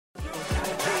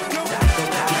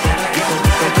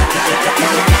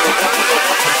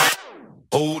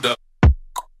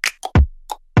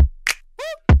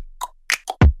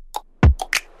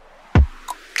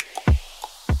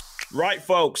Right,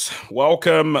 folks,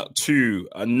 welcome to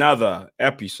another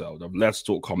episode of Let's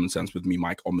Talk Common Sense with me,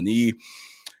 Mike Omni.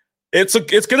 It's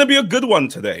going to be a good one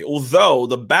today, although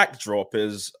the backdrop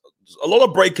is a lot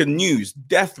of breaking news,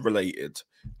 death related.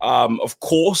 Of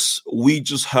course, we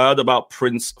just heard about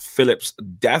Prince Philip's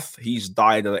death. He's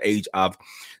died at the age of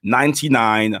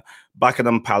 99.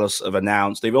 Buckingham Palace have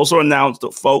announced. They've also announced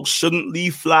that folks shouldn't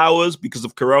leave flowers because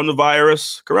of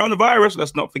coronavirus. Coronavirus,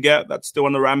 let's not forget, that's still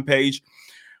on the rampage.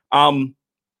 And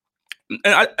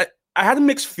I had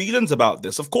mixed feelings about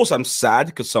this. Of course, I'm sad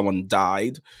because someone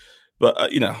died,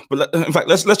 but in fact,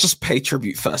 let's just pay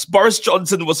tribute first. Boris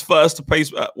Johnson was first to pay,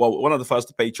 one of the first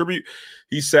to pay tribute.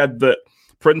 He said that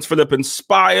Prince Philip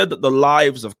inspired the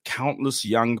lives of countless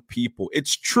young people.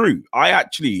 It's true. I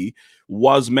actually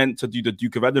was meant to do the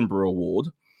Duke of Edinburgh Award.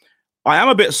 I am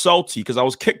a bit salty because I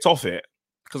was kicked off it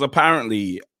because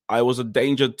apparently I was a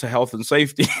danger to health and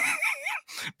safety.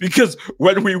 Because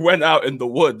when we went out in the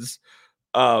woods,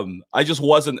 I just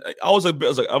wasn't. I was a bit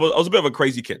of a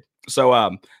crazy kid, so I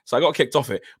got kicked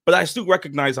off it. But I still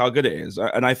recognize how good it is,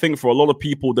 and I think for a lot of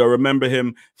people, they'll remember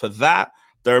him for that.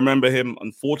 They remember him.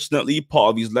 Unfortunately, part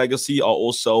of his legacy are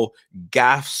also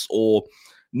gaffes or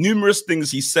numerous things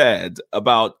he said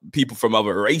about people from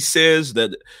other races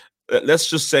that let's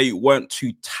just say weren't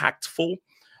too tactful.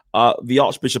 The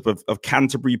Archbishop of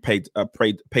Canterbury paid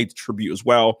tribute as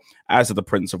well, as did the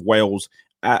Prince of Wales,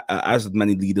 as did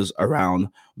many leaders around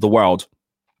the world.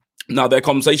 Now, there are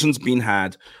conversations being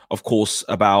had, of course,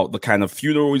 about the kind of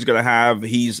funeral he's going to have.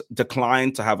 He's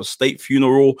declined to have a state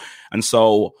funeral, and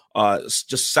so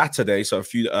just Saturday, so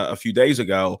a few days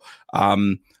ago,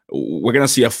 we're going to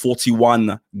see a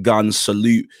 41-gun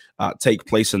salute take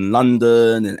place in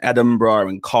London, in Edinburgh,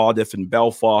 in Cardiff, in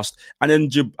Belfast, and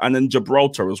in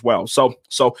Gibraltar as well. So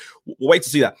we'll wait to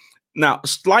see that. Now,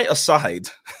 slight aside,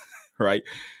 right?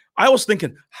 I was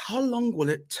thinking, how long will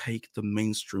it take the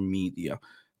mainstream media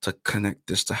to connect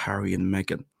this to Harry and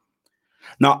Meghan?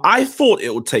 Now, I thought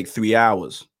it would take 3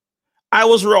 hours. I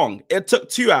was wrong. It took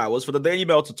 2 hours for the Daily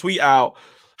Mail to tweet out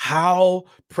how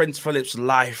Prince Philip's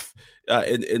life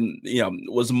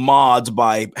was marred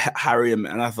by Harry, and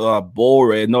I thought,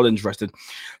 boring, not interested.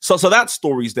 So that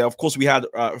story's there. Of course, we had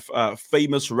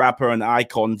famous rapper and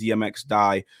icon DMX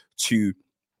die too.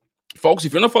 Folks,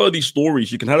 if you want to follow these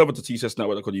stories, you can head over to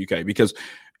tcsnetwork.co.uk because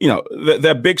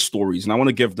they're big stories, and I want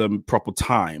to give them proper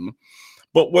time.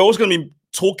 But we're also going to be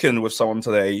talking with someone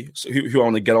today who I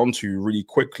want to get onto really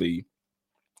quickly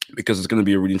because it's going to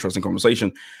be a really interesting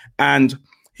conversation. And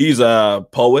he's a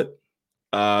poet,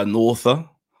 an author,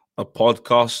 a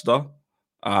podcaster,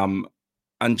 and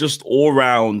just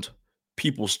all-round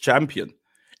people's champion.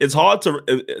 It's hard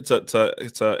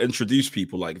to introduce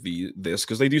people like this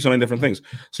because they do so many different things.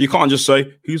 So you can't just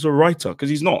say he's a writer because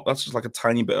he's not. That's just like a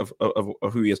tiny bit of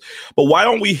who he is. But why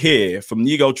don't we hear from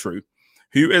Nego True,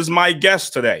 who is my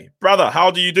guest today? Brother, how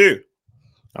do you do?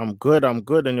 I'm good.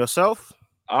 And yourself?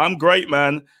 I'm great,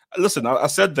 man. Listen, I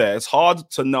said there, it's hard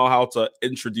to know how to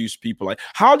introduce people. Like,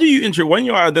 how do you when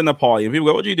you're at a dinner party and people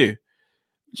go, what do you do?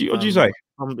 What do you say?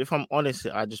 If I'm honest,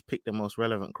 I just pick the most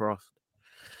relevant craft.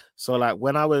 So, like,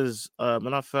 when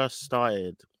I first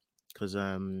started, because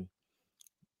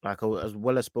like as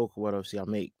well as spoken word, obviously I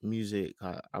make music,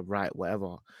 I write,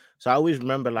 whatever. So I always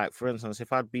remember, like, for instance,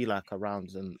 if I'd be like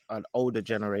around an older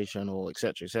generation or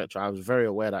etc., I was very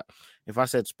aware that if I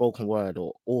said spoken word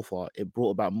or author, it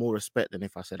brought about more respect than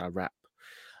if I said I rap.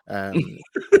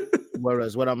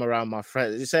 Whereas when I'm around my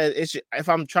friends, if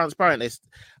I'm transparent,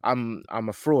 I'm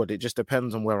a fraud. It just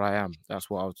depends on where I am. That's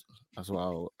what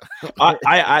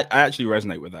I actually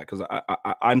resonate with that because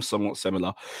I'm somewhat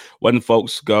similar. When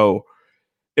folks go,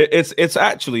 it's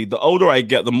actually the older I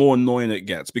get, the more annoying it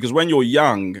gets because when you're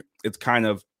young, it's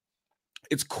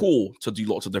cool to do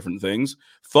lots of different things.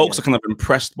 Folks are kind of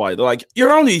impressed by it. They're like,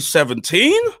 you're only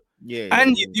 17,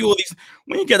 and you do all these.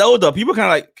 When you get older, people kind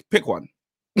of like pick one.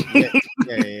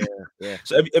 Yeah.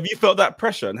 So have you felt that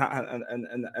pressure and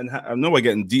I know we're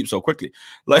getting deep so quickly.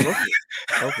 Like,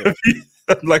 okay.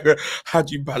 Like, how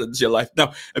do you balance your life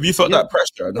now? Have you felt that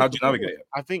pressure and how do you navigate it?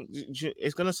 I think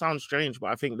it's gonna sound strange, but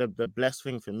I think the blessed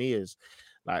thing for me is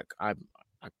like I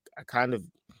kind of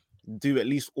do at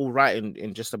least all right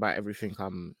in just about everything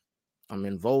I'm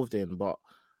involved in, but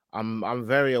I'm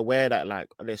very aware that like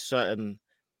there's certain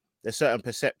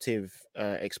perceptive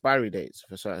expiry dates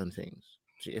for certain things,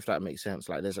 if that makes sense.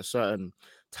 Like there's a certain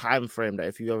time frame that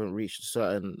if you haven't reached a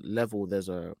certain level, there's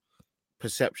a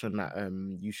perception that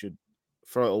you should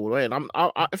throw it all away. And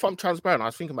if I'm transparent, I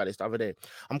was thinking about this the other day.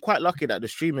 I'm quite lucky that the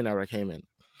streaming era came in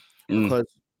because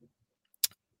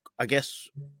I guess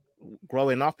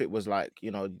growing up, it was like,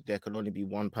 there can only be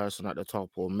one person at the top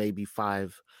or maybe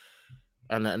five.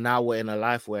 And now we're in a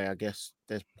life where I guess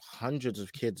there's hundreds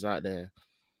of kids out there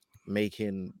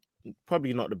making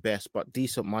probably not the best, but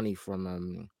decent money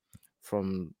from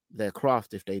their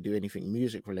craft if they do anything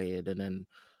music related. And then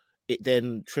it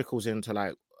then trickles into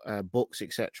like books,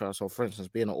 etc. So for instance,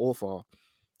 being an author,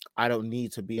 I don't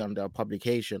need to be under a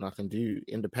publication. I can do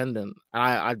independent.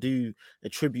 I do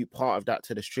attribute part of that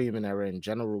to the streaming era in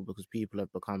general, because people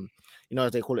have become,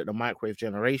 as they call it, the microwave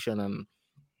generation,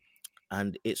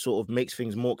 and it sort of makes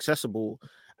things more accessible,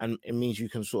 and it means you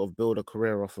can sort of build a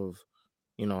career off of,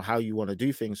 how you want to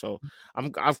do things. So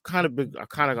I've kind of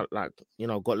got like,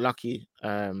 got lucky.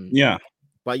 Yeah.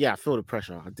 But yeah, I feel the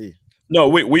pressure. I do. No,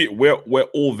 we're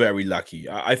all very lucky.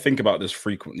 I think about this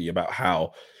frequently, about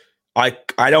how I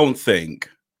don't think,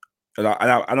 and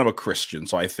I'm a Christian,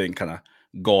 so I think kind of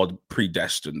God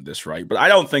predestined this, right? But I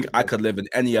don't think I could live in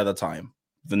any other time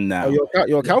than now. Oh,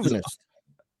 you're a Calvinist.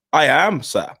 I am,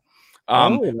 sir.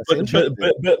 But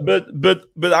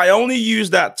I only use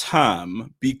that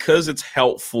term because it's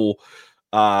helpful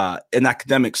in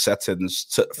academic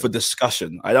settings for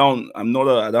discussion. I don't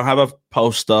have a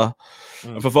poster.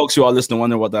 And for folks who are listening,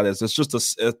 wondering what that is, it's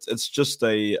just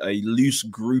a loose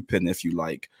grouping, if you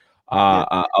like,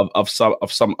 of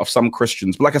some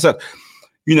Christians. But like I said,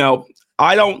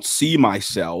 I don't see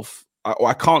myself, or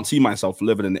I can't see myself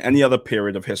living in any other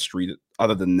period of history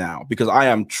other than now, because I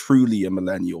am truly a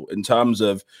millennial in terms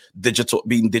of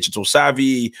being digital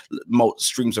savvy,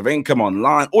 streams of income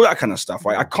online, all that kind of stuff.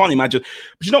 Right? I can't imagine.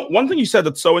 But one thing you said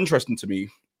that's so interesting to me,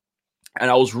 and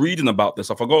I was reading about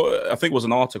this. I forgot. I think it was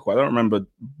an article. I don't remember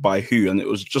by who, and it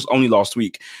was just only last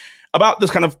week, about this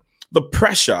kind of the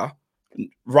pressure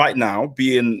right now,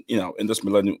 being in this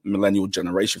millennial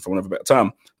generation, for want of a better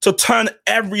term, to turn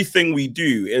everything we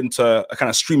do into a kind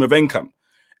of stream of income,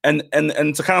 and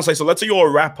to kind of say, so let's say you're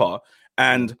a rapper,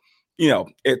 and you're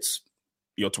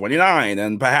 29,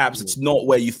 and perhaps it's not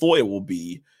where you thought it will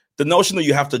be. The notion that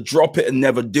you have to drop it and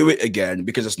never do it again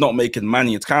because it's not making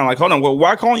money, it's kind of like, hold on, well,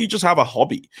 why can't you just have a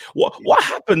hobby? What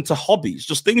happened to hobbies?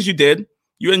 Just things you did,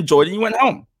 you enjoyed, and you went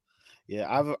home. Yeah,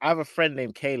 I have a friend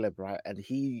named Caleb, right, and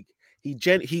he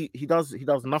does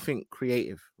nothing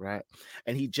creative, right?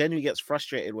 And he genuinely gets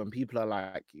frustrated when people are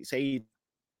like, say he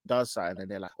does something and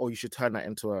they're like, oh, you should turn that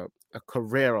into a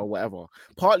career or whatever.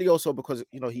 Partly also because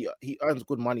he earns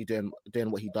good money doing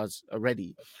what he does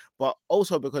already, but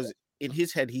also because in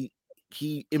his head he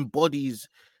embodies,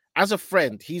 as a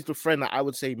friend, he's the friend that I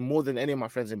would say more than any of my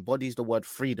friends embodies the word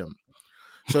freedom.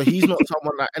 So he's not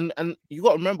someone like, and you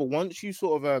got to remember, once you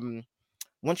sort of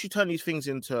once you turn these things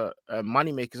into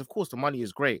money makers, of course, the money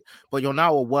is great, but you're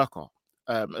now a worker.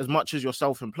 As much as you're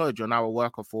self-employed, you're now a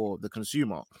worker for the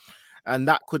consumer. And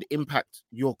that could impact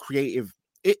your creative.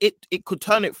 It could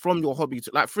turn it from your hobby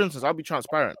to, like, for instance, I'll be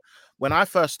transparent. When I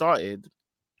first started,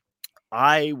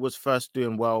 I was first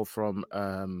doing well from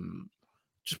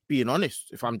just being honest.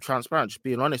 If I'm transparent, just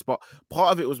being honest. But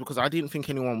part of it was because I didn't think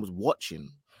anyone was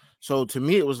watching. So to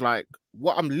me, it was like,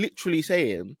 what I'm literally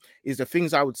saying is the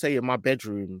things I would say in my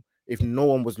bedroom if no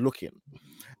one was looking.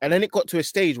 And then it got to a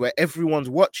stage where everyone's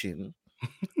watching.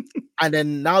 And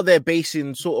then now they're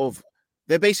basing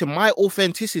my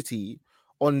authenticity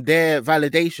on their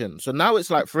validation. So now it's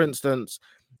like, for instance,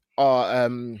 I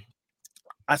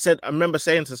remember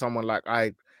saying to someone, like,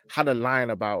 I had a line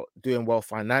about doing well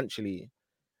financially.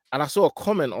 And I saw a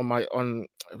comment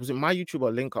was it my YouTube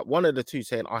or Link Up? One of the two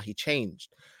saying, he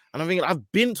changed. And I'm thinking, I've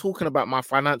been talking about my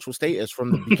financial status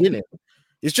from the beginning.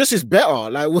 It's better.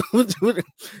 Like,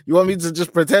 you want me to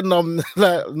just pretend I'm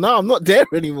like, no, I'm not there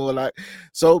anymore. Like,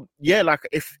 so yeah, like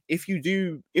if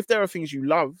there are things you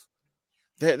love,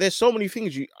 there's so many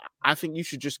things I think you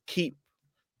should just keep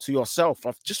to yourself,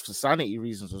 just for sanity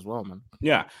reasons as well, man.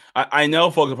 Yeah, I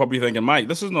know folks are probably thinking, Mike,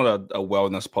 this is not a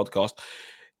wellness podcast,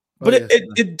 but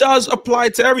it does apply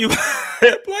to everybody.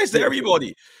 It applies to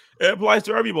everybody. It applies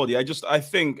to everybody. I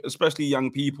think, especially young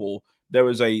people, there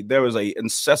is a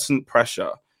incessant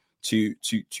pressure to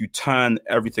turn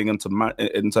everything into,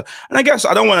 and I guess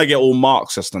I don't want to get all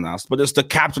Marxist and us, but it's the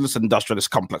capitalist industrialist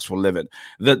complex we're living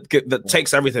that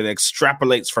takes everything,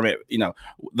 extrapolates from it,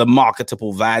 the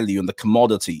marketable value and the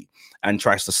commodity, and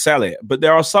tries to sell it. But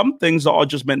there are some things that are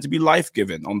just meant to be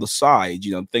life-giving on the side,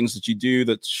 things that you do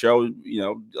that show,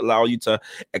 allow you to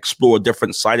explore a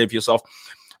different side of yourself.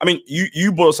 I mean,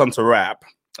 you brought us onto rap,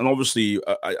 and obviously,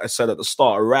 I said at the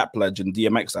start, a rap legend,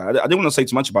 DMX. I didn't want to say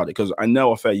too much about it because I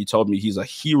know, Affair, you told me he's a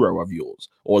hero of yours,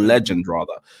 or legend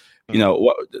rather.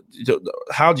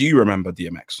 How do you remember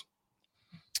DMX?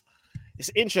 it's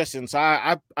interesting. So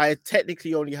I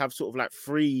technically only have sort of like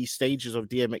 3 stages of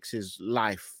DMX's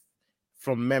life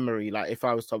from memory. Like if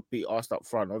I was to be asked up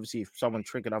front, obviously if someone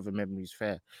triggered other memories,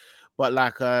 fair. But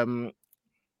like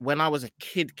when I was a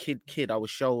kid, I was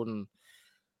shown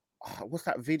what's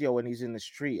that video when he's in the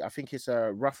street? I think it's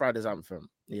a Rough Riders anthem.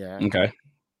 Yeah. Okay.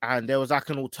 And there was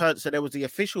like an alternative. So there was the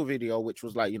official video, which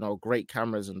was like, great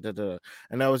cameras and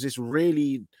and there was this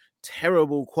really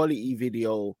terrible quality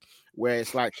video where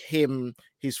it's like him,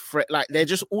 his friend, like they're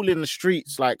just all in the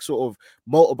streets, like sort of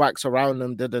motorbikes around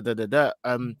them.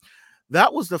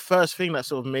 That was the first thing that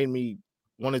sort of made me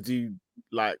want to do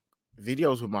like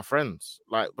videos with my friends,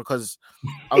 like because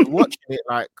I was watching it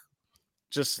like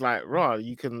just like raw.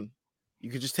 You could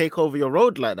just take over your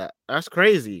road like that. That's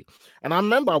crazy. And I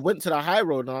remember I went to the high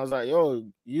road and I was like, yo,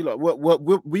 you like what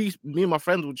me and my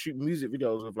friends would shoot music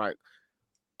videos of like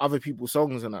other people's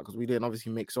songs and that because we didn't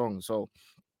obviously make songs. So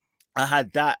I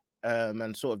had that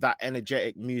and sort of that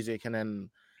energetic music, and then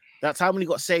that time when he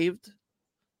got saved,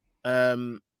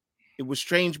 it was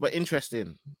strange but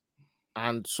interesting.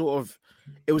 And sort of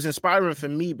it was inspiring for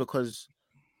me because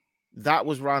that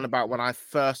was round about when I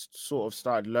first sort of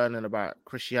started learning about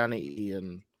Christianity,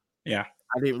 and yeah,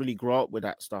 I didn't really grow up with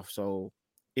that stuff. So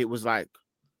it was like,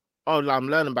 oh, I'm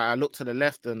learning about it. I looked to the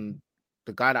left and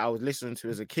the guy that I was listening to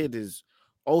as a kid is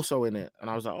also in it. And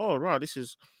I was like, oh, right, this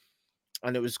is,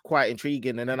 and it was quite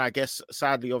intriguing. And then I guess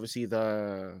sadly, obviously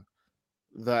the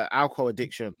alcohol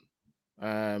addiction,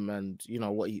 and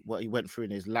what he went through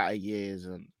in his latter years,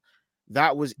 and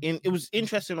that was it was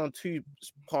interesting on 2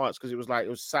 parts because it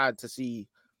was sad to see,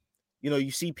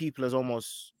 you see people as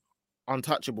almost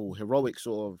untouchable, heroic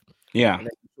sort of, yeah, and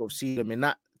then you sort of see them in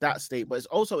that state. But it's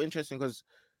also interesting because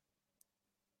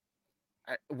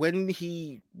when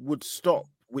he would stop,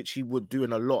 which he would do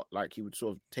in a lot, like he would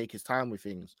sort of take his time with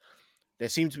things, there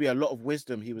seemed to be a lot of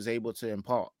wisdom he was able to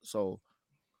impart. So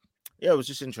yeah, it was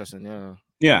just interesting.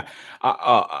 Yeah,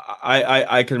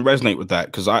 I can resonate with that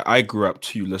because I grew up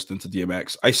too listening to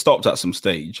DMX. I stopped at some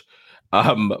stage,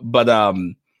 but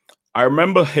I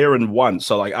remember hearing once.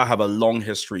 So like I have a long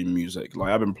history in music. Like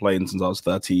I've been playing since I was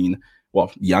 13,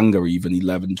 well younger even,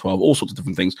 11, 12, all sorts of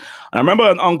different things. And I remember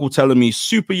an uncle telling me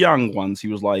super young once. He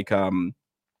was like,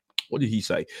 what did he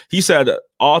say? He said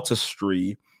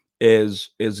artistry is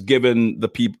giving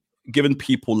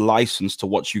people license to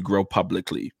watch you grow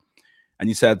publicly. And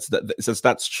he said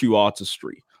that's true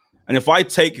artistry. And if I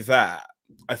take that,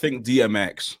 I think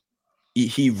DMX,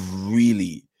 he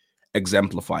really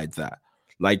exemplified that.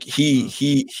 Like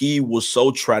he was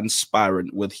so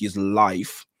transparent with his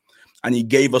life, and he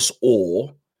gave us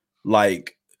all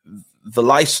like the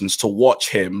license to watch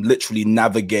him literally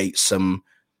navigate some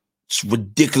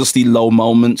ridiculously low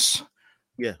moments,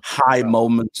 high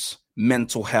moments,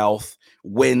 mental health,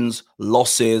 wins,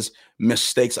 losses,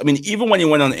 mistakes. I mean, even when he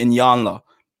went on Inyala,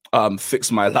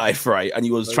 Fix My Life, right? And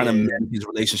he was trying to mend his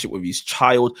relationship with his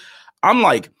child. I'm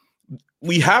like,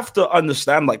 we have to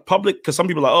understand, like, public, because some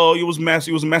people are like, oh, it was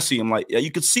messy. I'm like, yeah,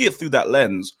 you could see it through that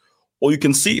lens, or you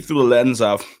can see it through the lens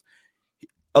of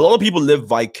a lot of people live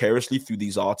vicariously through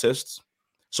these artists.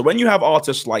 So when you have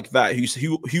artists like that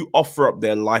who offer up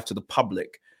their life to the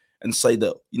public and say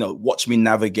that, watch me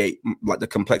navigate like the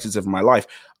complexities of my life,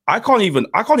 I can't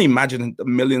imagine the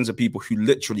millions of people who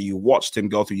literally watched him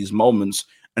go through these moments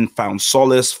and found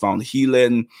solace, found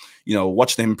healing,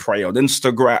 watched him pray on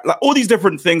Instagram, like all these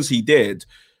different things he did.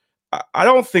 I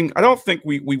don't think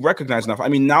we recognize enough. I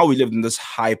mean, now we live in this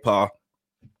hyper,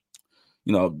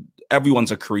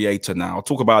 everyone's a creator now.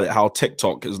 Talk about it, how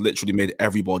TikTok has literally made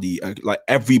everybody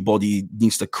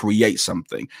needs to create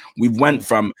something. We went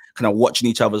from kind of watching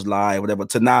each other's live, whatever,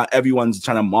 to now everyone's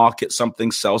trying to market something,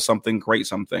 sell something, create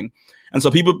something. And so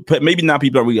maybe now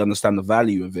people don't really understand the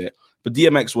value of it. But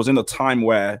DMX was in a time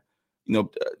where,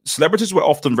 celebrities were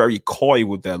often very coy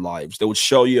with their lives. They would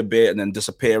show you a bit and then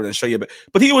disappear and then show you a bit.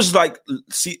 But he was like,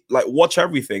 watch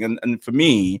everything. And for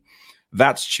me,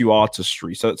 that's true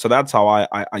artistry. So that's how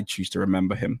I choose to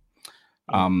remember him.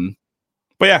 But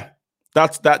yeah,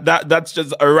 that's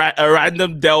just a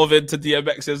random delve into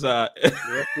DMX's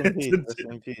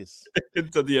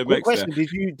into DMX. Quick question: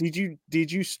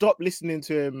 Did you stop listening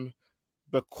to him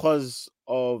because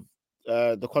of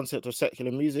the concept of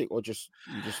secular music, or just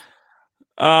you just?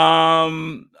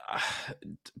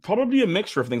 Probably a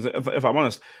mixture of things. If I'm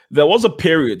honest, there was a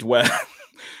period where.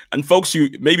 And folks who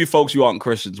aren't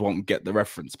Christians won't get the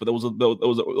reference, but there was a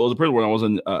period when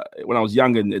I was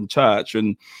young in church,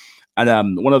 and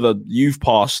one of the youth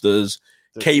pastors,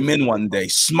 came in one day,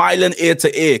 smiling ear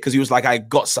to ear because he was like, "I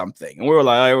got something," and we were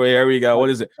like, "Oh, here we go. What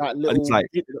is it?" And he's like,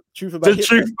 truth about the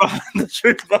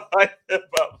truth behind hip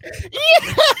hop.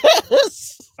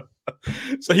 Yes.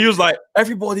 So he was like,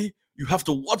 "Everybody, you have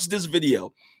to watch this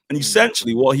video." And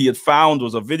essentially, what he had found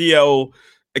was a video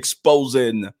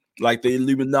exposing like the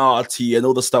Illuminati and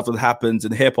all the stuff that happens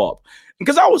in hip hop.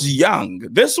 Because I was young,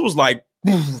 this was like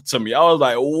to me. I was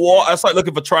like, "What?" I started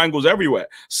looking for triangles everywhere,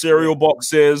 cereal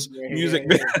boxes, music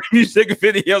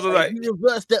videos. I was like, you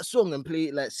reverse that song and play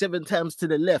it like 7 times to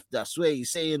the left. That's where he's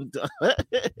saying.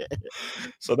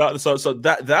 So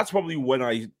that's probably when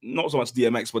I, not so much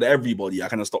DMX, but everybody, I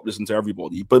kind of stopped listening to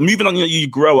everybody. But moving on, you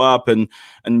grow up and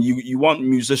you want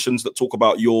musicians that talk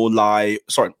about your life.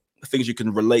 Sorry, things you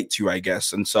can relate to, I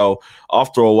guess. And so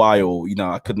after a while,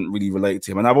 I couldn't really relate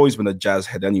to him. And I've always been a jazz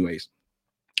head anyways.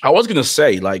 I was going to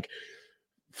say, like,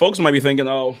 folks might be thinking,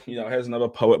 oh, here's another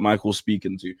poet Michael's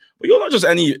speaking to. But you're not just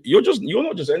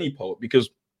any poet, because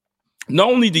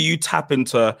not only do you tap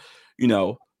into,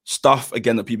 stuff,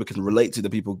 again, that people can relate to,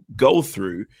 that people go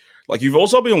through, like, you've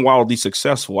also been wildly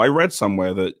successful. I read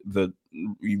somewhere that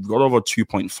you've got over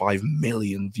 2.5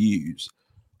 million views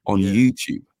on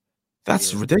YouTube.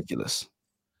 That's ridiculous.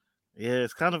 Yeah,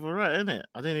 it's kind of all right, isn't it?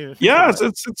 I didn't even. Yeah,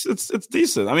 it's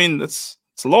decent. I mean, it's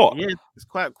a lot. Yeah, it's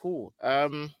quite cool.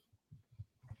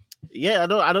 Yeah,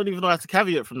 I don't even know how to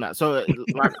caveat from that. So,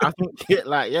 like, I think,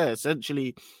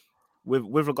 essentially,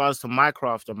 with regards to my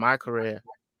craft and my career,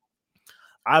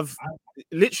 I've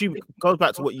literally goes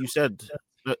back to what you said.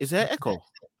 Is there echo?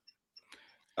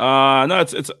 No,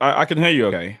 it's. I can hear you.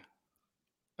 Okay.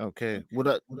 Okay. Would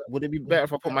it be better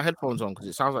if I put my headphones on, because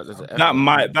it sounds like there's an echo?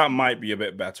 That might be a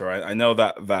bit better. I know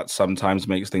that sometimes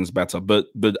makes things better, but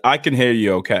I can hear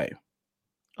you. Okay.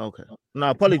 Okay. No,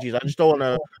 apologies. I just don't want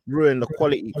to ruin the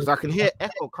quality, because I can hear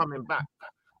echo coming back.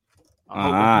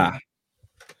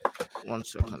 One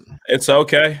second. It's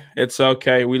okay. It's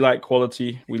okay. We like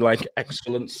quality. We like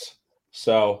excellence.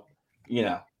 So,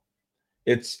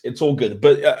 it's all good.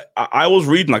 But I was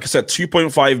reading, like I said,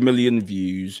 2.5 million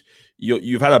views.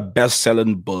 You've had a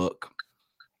best-selling book.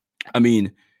 I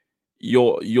mean,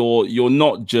 you're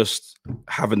not just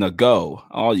having a go,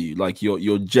 are you? Like,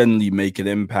 you're generally making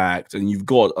impact, and you've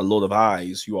got a lot of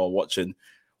eyes who are watching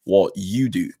what you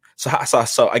do. So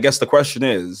I guess the question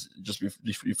is, just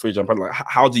before you jump in, like,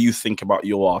 how do you think about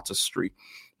your artistry?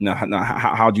 Now,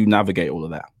 how do you navigate all of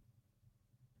that?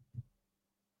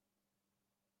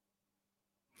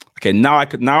 Okay,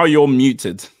 now you're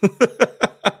muted.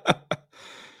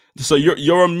 So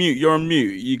you're on mute. You're on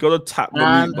mute. You gotta tap the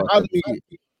mute button.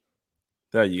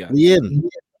 There you go. Yeah.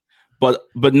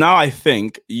 But now I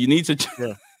think you need to.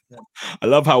 Yeah. I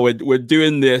love how we're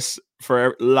doing this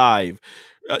for live.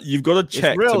 You've got to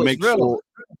check to make sure.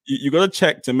 You got to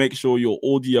check to make sure your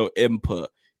audio input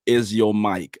is your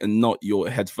mic and not your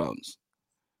headphones.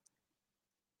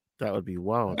 That would be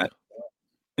wild.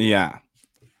 Yeah.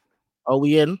 Are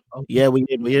we in? Yeah, we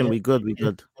in. We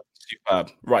good.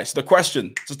 Superb. Right. So the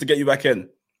question, just to get you back in,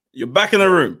 you're back in the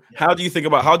room. How do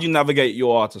you navigate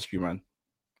your artistry, man?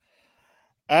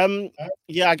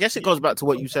 Yeah, I guess it goes back to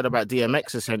what you said about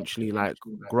DMX, essentially, like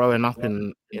growing up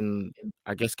in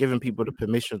I guess giving people the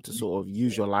permission to sort of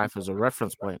use your life as a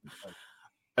reference point.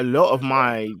 A lot of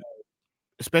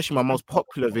especially my most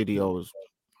popular videos,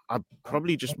 are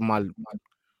probably just my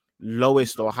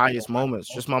lowest or highest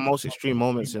moments, just my most extreme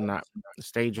moments in that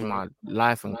stage of my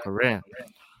life and career.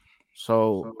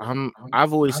 So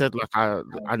I've always said, like,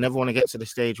 I never want to get to the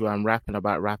stage where I'm rapping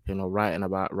about rapping or writing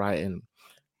about writing.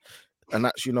 And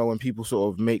that's, when people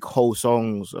sort of make whole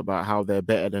songs about how they're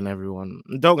better than everyone.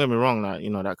 Don't get me wrong, that,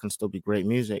 that can still be great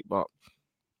music, but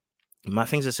my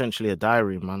thing's essentially a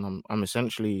diary, man. I'm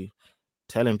essentially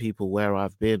telling people where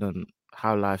I've been and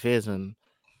how life is. And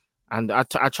I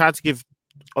tried to give,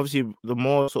 obviously, the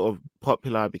more sort of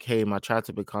popular I became, I tried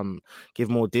to give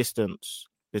more distance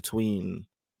between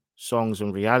songs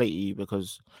and reality,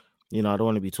 because, I don't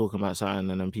want to be talking about something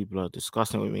and then people are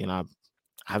discussing with me and I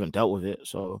haven't dealt with it.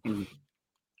 So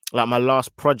like my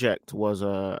last project was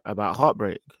about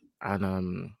heartbreak,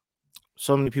 and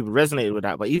so many people resonated with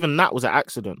that, but even that was an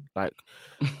accident. Like,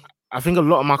 I think a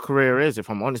lot of my career is, if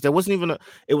I'm honest, there wasn't even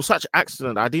it was such an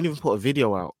accident. I didn't even put a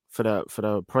video out for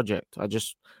the project. I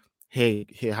just here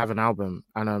have an album,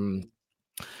 and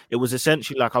it was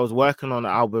essentially like I was working on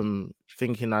an album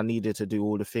thinking I needed to do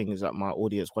all the things that my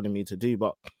audience wanted me to do,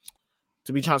 but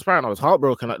to be transparent, I was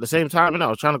heartbroken at the same time, and I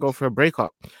was trying to go for a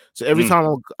breakup. So every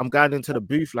time I'm going into the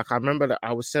booth, like, I remember that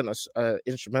I was sent a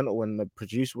instrumental, and the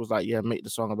producer was like, "Yeah, make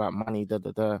the song about money."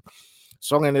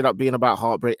 Song ended up being about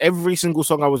heartbreak. Every single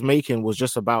song I was making was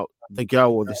just about the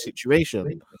girl or the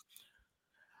situation.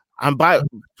 And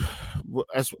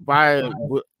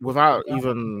without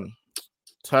even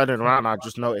turning around, I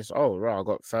just noticed, oh, right, I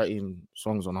got 13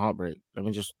 songs on Heartbreak. Let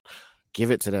me just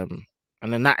give it to them.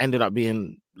 And then that ended up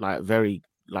being very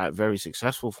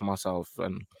successful for myself.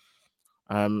 And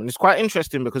it's quite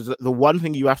interesting because the one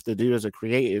thing you have to do as a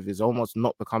creative is almost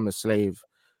not become a slave,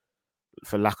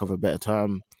 for lack of a better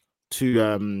term,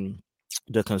 to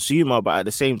the consumer, but at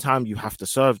the same time you have to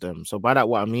serve them. So by that,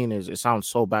 what I mean is, it sounds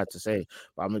so bad to say,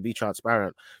 but I'm gonna be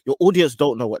transparent. Your audience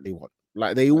don't know what they want.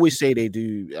 Like they always say they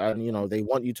do, and they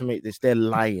want you to make this. They're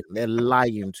lying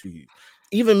to you.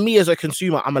 Even me as a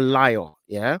consumer, I'm a liar.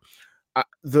 Yeah. I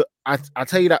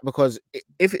tell you that because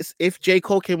if J.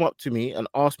 Cole came up to me and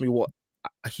asked me what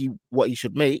he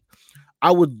should make,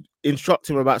 I would instruct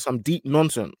him about some deep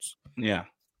nonsense. Yeah.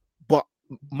 But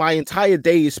my entire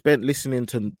day is spent listening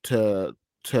to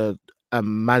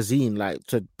Mazine, like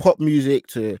to pop music,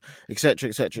 to etc.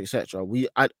 etc. etc.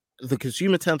 The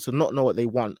consumer tends to not know what they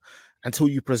want until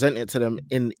you present it to them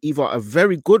in either a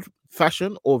very good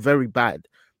fashion or very bad.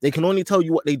 They can only tell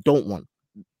you what they don't want.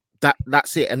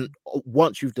 That's it. And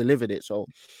once you've delivered it, so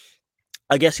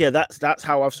I guess that's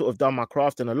how I've sort of done my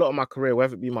craft, and a lot of my career,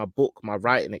 whether it be my book, my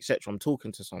writing, etc. I'm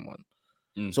talking to someone.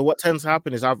 So what tends to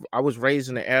happen is I was raised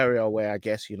in an area where I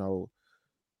guess like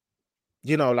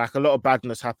a lot of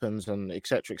badness happens and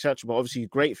etc. etc. But obviously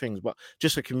great things, but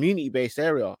just a community-based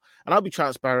area. And I'll be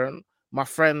transparent. My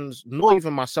friends, not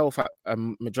even myself at a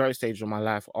majority stage of my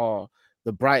life, are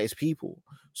the brightest people.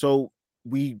 So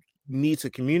we need to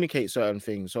communicate certain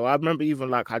things. So I remember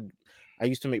even I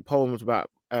used to make poems about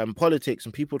politics,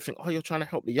 and people would think, oh, you're trying to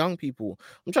help the young people.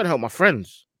 I'm trying to help my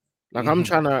friends. Like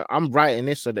I'm writing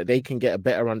this so that they can get a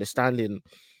better understanding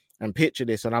and picture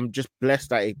this. And I'm just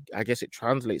blessed that I guess it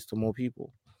translates to more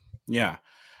people. Yeah.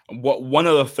 One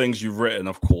of the things you've written,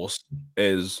 of course,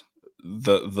 is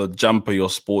the jumper you're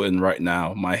sporting right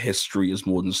now. My history is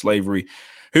more than slavery.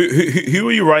 Who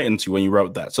are you writing to when you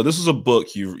wrote that? So this is a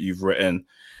book you've written.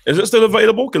 Is it still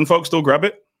available? Can folks still grab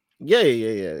it?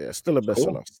 Yeah. Still a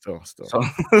bestseller. Cool. Still. So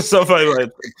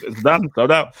it's done.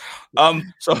 Sold out.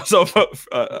 So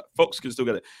folks can still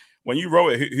get it. When you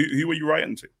wrote it, who were you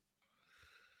writing to?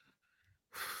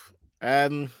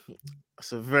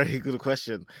 That's a very good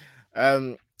question.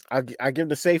 I give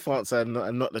the safe answer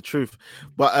and not the truth.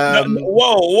 But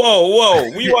whoa!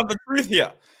 We want the truth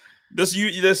here. This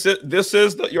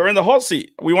is that you're in the hot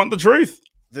seat. We want the truth.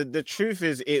 The truth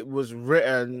is, it was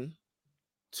written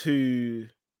to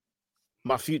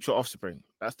my future offspring.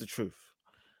 That's the truth.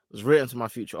 It was written to my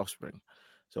future offspring,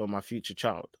 so my future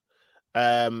child.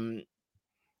 But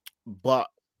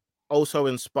also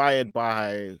inspired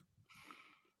by,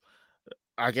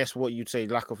 I guess, what you'd say,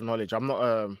 lack of knowledge.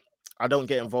 I don't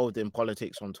get involved in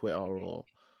politics on Twitter or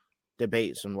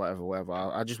debates and whatever.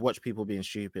 I just watch people being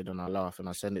stupid and I laugh and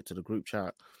I send it to the group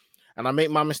chat. And I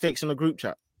make my mistakes in the group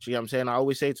chat. See what I'm saying? I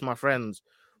always say to my friends,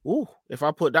 "Ooh, if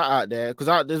I put that out there,"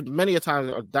 because there's many a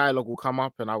times a dialogue will come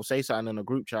up and I will say something in a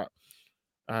group chat.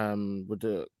 I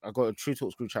got a True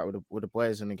Talks group chat with the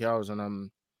boys and the girls, and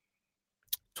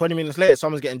 20 minutes later,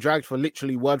 someone's getting dragged for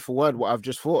literally word for word what I've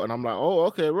just thought, and I'm like, "Oh,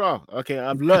 okay, raw. Okay,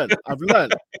 I've learned. I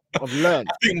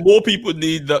think more people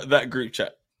need that group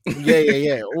chat.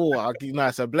 Yeah. Oh,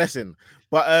 it's a blessing.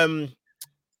 But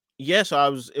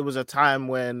so it was a time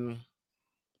when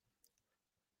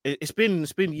it's been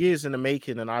years in the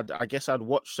making, and I guess I'd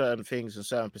watched certain things and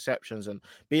certain perceptions, and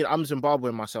I'm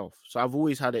Zimbabwean myself, so I've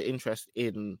always had an interest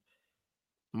in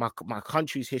my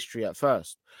country's history at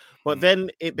first, but then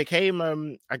it became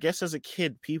I guess as a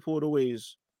kid, people would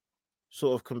always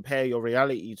sort of compare your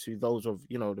reality to those of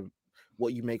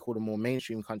what you may call the more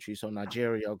mainstream countries, so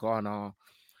Nigeria, Ghana,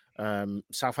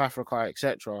 South Africa,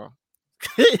 etc.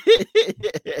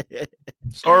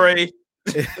 Sorry.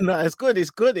 No, it's good.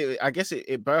 I guess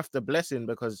it birthed a blessing,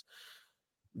 because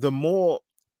the more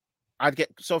I'd get,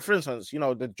 so for instance,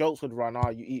 the jokes would run,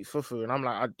 you eat fufu, and I'm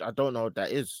like, I don't know what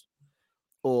that is,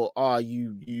 or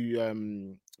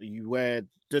you wear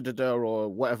da or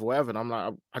whatever, and I'm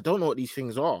like, I don't know what these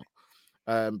things are,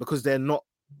 because they're not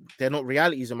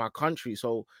realities in my country.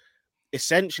 So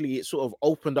essentially it sort of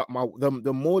opened up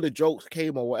the more the jokes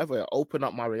came or whatever, it opened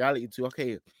up my reality to,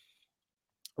 okay,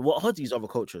 what are these other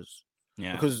cultures?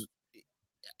 Yeah. Because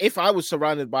if I was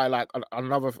surrounded by like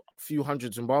another few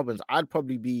hundred Zimbabweans, I'd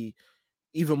probably be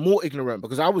even more ignorant,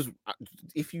 because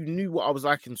if you knew what I was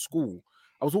like in school,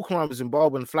 I was walking around with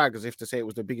Zimbabwean flag as if to say it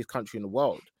was the biggest country in the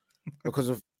world, because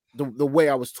of the way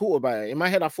I was taught about it. In my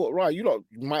head, I thought, right, you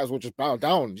might as well just bow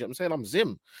down. You know what I'm saying? I'm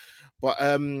Zim. But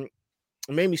it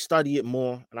made me study it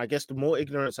more, and I guess the more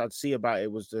ignorance I'd see about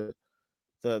it was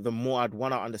the more I'd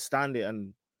want to understand it.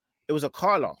 And it was a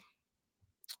color.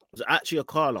 It was actually a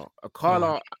Carla. A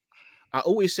Carla. I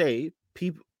always say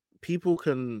people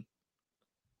can.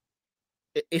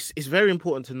 It's very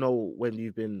important to know when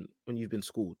you've been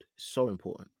schooled. It's so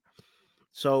important.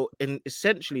 So,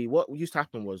 essentially, what used to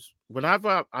happen was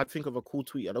whenever I'd think of a cool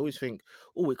tweet, I'd always think,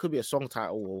 "Oh, it could be a song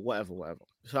title or whatever."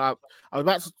 So I was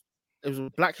about to. It was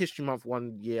Black History Month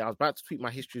one year. I was about to tweet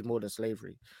 "My history is more than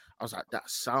slavery." I was like, "That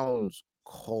sounds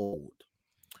cold."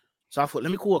 So I thought,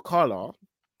 let me call a Carla,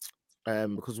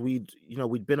 because we'd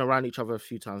been around each other a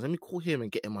few times. Let me call him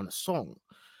and get him on a song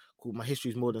called "My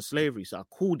history is more than slavery." So I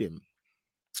called him,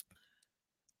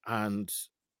 and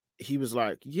he was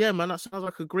like, "Yeah, man, that sounds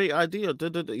like a great idea."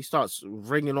 He starts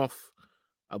ringing off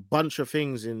a bunch of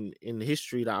things in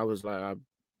history that I was like,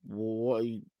 what are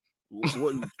you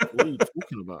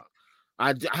talking about?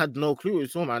 I had no clue what he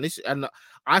was talking about. And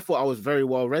I thought I was very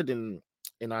well read in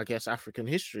I guess African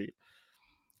history.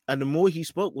 And the more he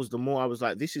spoke was the more I was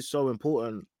like, this is so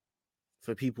important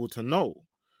for people to know.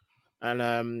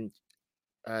 And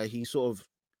he sort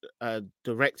of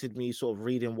directed me sort of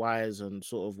reading wise and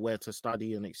sort of where to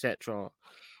study and etc.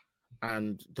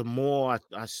 And the more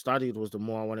I studied was the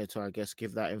more I wanted to, I guess,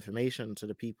 give that information to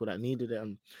the people that needed it.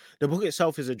 And the book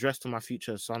itself is addressed to my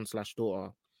future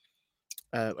son/daughter.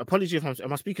 Apology if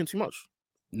am I speaking too much?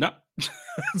 No,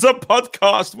 it's a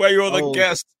podcast where you're the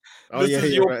guest. This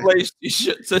is your place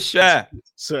to share.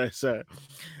 Sir.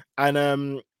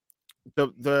 And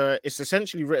it's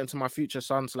essentially written to my future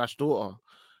son/daughter.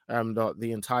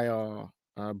 The entire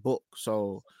book.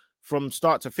 So from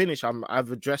start to finish,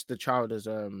 I've addressed the child as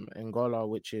Ngola,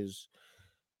 which is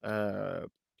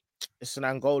it's an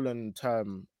Angolan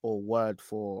term or word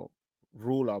for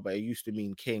ruler, but it used to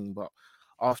mean king. But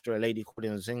after a lady called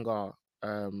Nzinga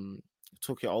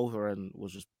took it over and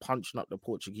was just punching up the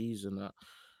Portuguese,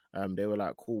 and they were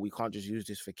like, "Cool, we can't just use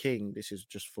this for king. This is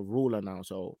just for ruler now."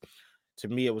 So to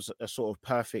me, it was a sort of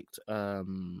perfect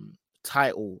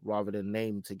title rather than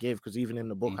name to give, because even in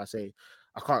the book I say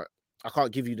I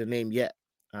can't give you the name yet,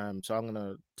 so I'm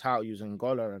gonna title you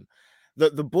Ngola. And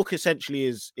the book essentially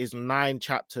is 9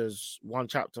 chapters, 1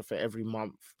 chapter for every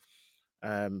month,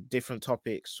 different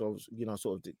topics, so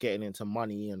sort of getting into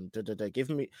money and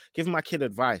giving my kid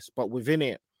advice, but within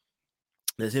it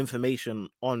there's information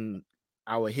on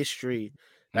our history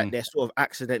that they're sort of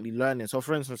accidentally learning. So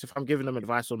for instance, if I'm giving them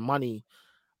advice on money,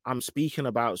 I'm speaking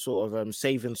about sort of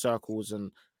saving circles,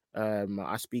 and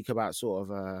I speak about sort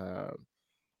of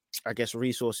I guess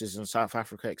resources in South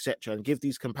Africa, etc., and give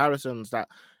these comparisons that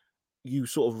you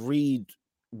sort of read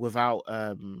without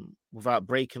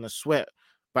breaking a sweat.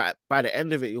 But by the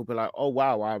end of it, you'll be like, "Oh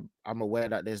wow, I'm aware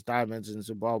that there's diamonds in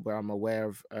Zimbabwe. I'm aware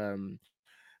of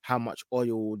how much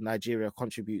oil Nigeria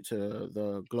contribute to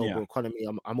the global economy.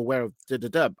 I'm aware of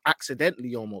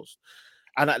accidentally almost."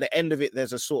 And at the end of it,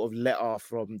 there's a sort of letter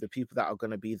from the people that are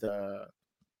going to be the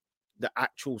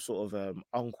actual sort of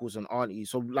uncles and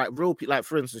aunties. So like real people, like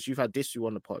for instance, you've had Disu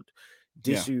on the pod.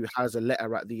 Disu has a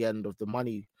letter at the end of the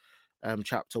money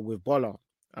chapter with Bola.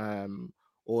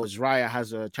 Or Zraya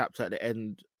has a chapter at the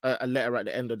end, a letter at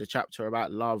the end of the chapter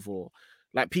about love, or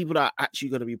like people that are actually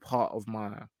going to be part of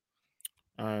my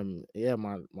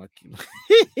my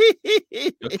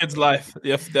your kid's life,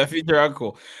 their future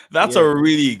uncle. That's a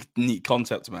really neat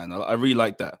concept, man. I really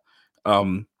like that.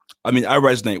 I mean, I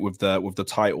resonate with the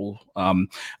title.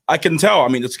 I can tell. I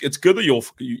mean, it's good that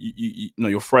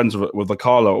you're friends with the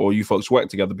Carla, or you folks work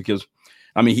together, because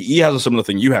I mean, he has a similar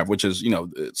thing you have, which is,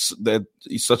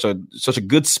 he's such a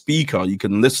good speaker. You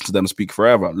can listen to them speak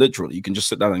forever. Literally, you can just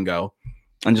sit down and go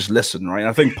and just listen, right? And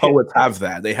I think poets have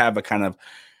that. They have a kind of,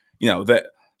 that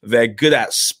they're good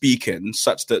at speaking,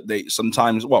 such that they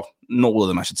sometimes, well, not all of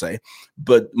them, I should say,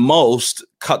 but most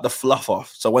cut the fluff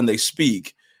off. So when they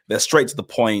speak, they're straight to the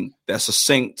point. They're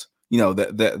succinct.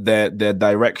 They're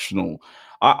directional.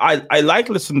 I like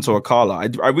listening to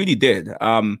Akala. I really did.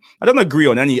 I don't agree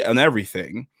on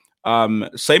everything.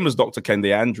 Same as Dr.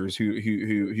 Kende Andrews, who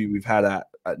we've had at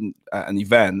an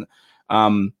event.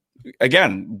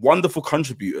 Again, wonderful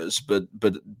contributors, but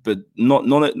not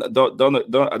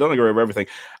I don't agree with everything.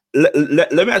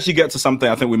 Let me actually get to something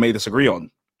I think we may disagree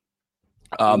on.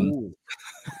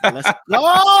 Let's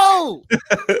go.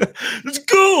 Let's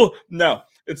go. No,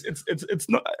 it's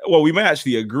not. Well, we may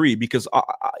actually agree, because I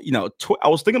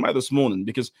was thinking about it this morning,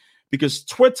 because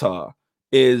Twitter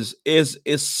is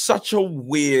such a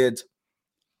weird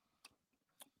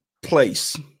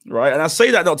place, right? And I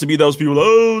say that not to be those people,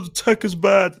 "Oh, tech is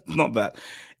bad." It's not that.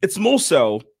 It's more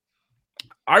so,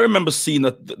 I remember seeing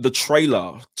the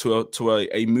trailer to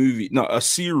a movie, no, a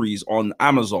series on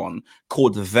Amazon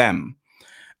called Them.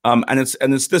 And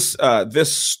it's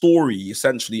this story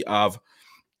essentially of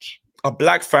a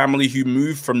black family who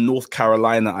moved from North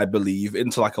Carolina, I believe,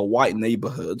 into like a white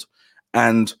neighborhood,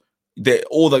 and they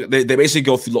basically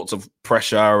go through lots of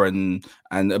pressure and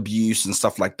abuse and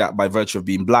stuff like that by virtue of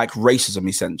being black, racism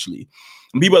essentially.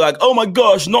 And people are like, oh my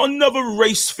gosh, not another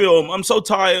race film. I'm so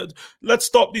tired. Let's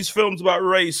stop these films about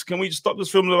race. Can we just stop this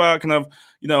film about kind of,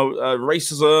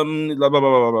 racism, blah, blah, blah,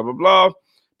 blah, blah, blah, blah.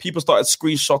 People started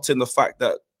screenshotting the fact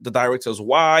that the director's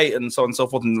white and so on and so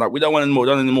forth. And like, we don't want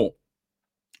anymore,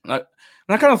 and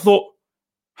I kind of thought,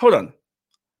 hold on,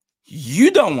 you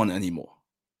don't want any more.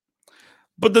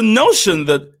 But the notion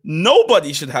that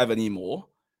nobody should have any more,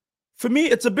 for me,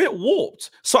 it's a bit warped.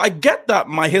 So I get that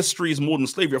my history is more than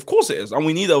slavery. Of course it is. And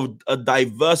we need a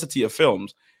diversity of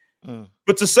films.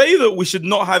 But to say that we should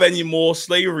not have any more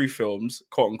slavery films,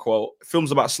 quote unquote,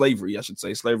 films about slavery, I should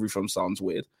say, slavery film sounds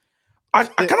weird. I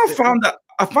kind of found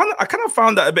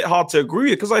that a bit hard to agree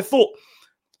with, because I thought,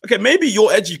 okay, maybe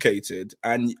you're educated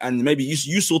and maybe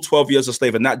you saw 12 Years a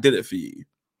Slave and that did it for you.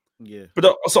 Yeah.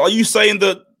 But so are you saying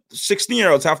that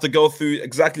 16-year-olds have to go through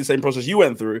exactly the same process you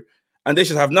went through, and they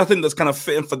should have nothing that's kind of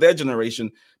fitting for their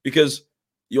generation because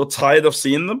you're tired of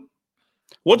seeing them?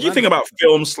 What do you think about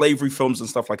films, slavery films, and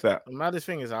stuff like that? The maddest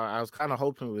thing is, I was kind of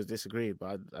hoping we was disagree,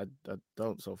 but I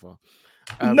don't so far.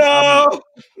 No,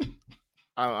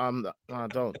 I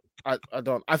don't. I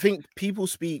don't. I think people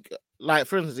speak, like,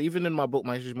 for instance, even in my book,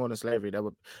 My History is More Than Slavery, there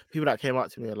were people that came up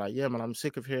to me and like, yeah, man, I'm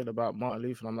sick of hearing about Martin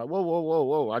Luther. And I'm like,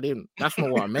 whoa. That's not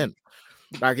what I meant.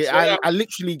 Like, I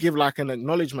literally give like an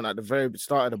acknowledgement at the very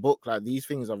start of the book. Like, these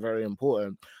things are very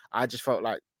important. I just felt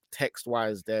like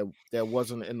text-wise, there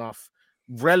wasn't enough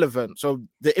relevant. So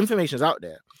the information is out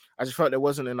there. I just felt there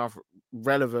wasn't enough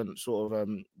relevant sort of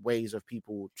ways of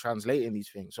people translating these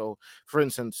things. So, for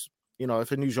instance,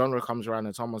 if a new genre comes around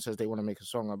and someone says they want to make a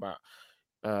song about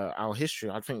our history,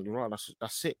 I think, right,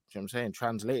 that's sick. You know what I'm saying?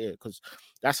 Translate it, because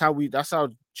that's how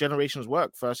generations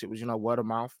work. First, it was word of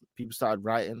mouth. People started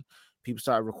writing, people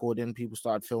started recording, people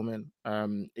started filming,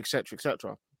 etc.,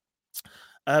 etc.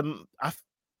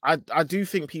 I do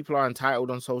think people are entitled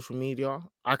on social media.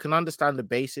 I can understand the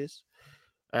basis,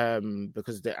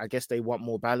 because I guess they want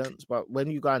more balance. But when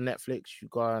you go on Netflix, you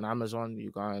go on Amazon, you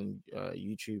go on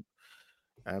YouTube,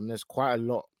 there's quite a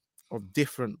lot of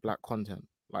different black content,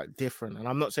 like different. And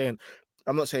I'm not saying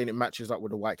it matches up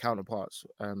with the white counterparts.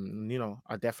 I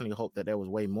definitely hope that there was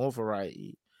way more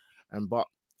variety, but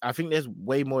I think there's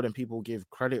way more than people give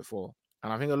credit for.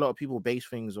 And I think a lot of people base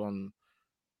things on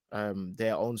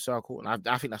their own circle, and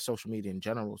I think that's social media in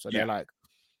general. So they're like,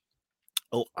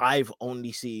 oh, I've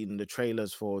only seen the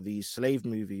trailers for these slave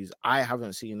movies. I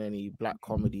haven't seen any black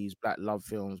comedies, black love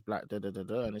films, black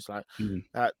da-da-da-da. And it's like,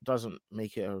 that doesn't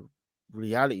make it a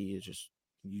reality.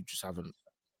 You just haven't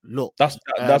looked. That's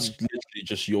literally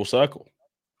just your circle.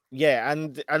 Yeah,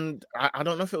 and I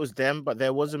don't know if it was them, but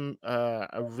there was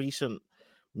a recent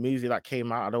movie that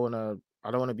came out. I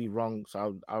don't want to be wrong,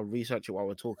 so I'll research it while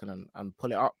we're talking and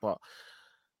pull it up. But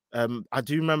I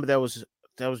do remember there was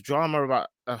drama about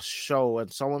a show,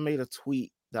 and someone made a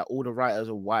tweet that all the writers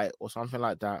are white or something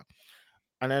like that.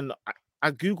 And then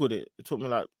I Googled it. It took me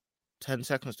like 10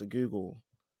 seconds to Google.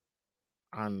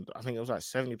 And I think it was like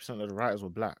 70% of the writers were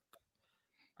black.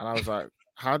 And I was like,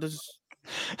 how does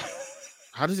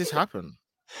this happen?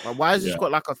 Like, why has this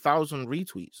got like 1,000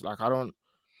 retweets? Like, I don't,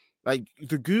 like,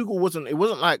 the Google it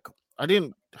wasn't like I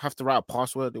didn't have to write a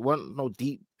password. It wasn't no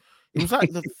deep. It was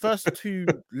like the first two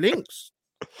links.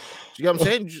 Do you know what I'm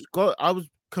saying? I was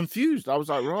confused. I was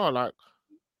like, raw, like,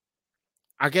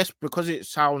 I guess because it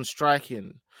sounds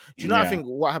striking. Do you know, I think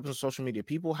what happens on social media,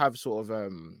 people have sort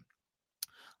of,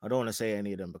 I don't want to say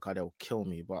any of them because they'll kill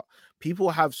me, but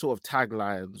people have sort of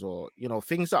taglines or,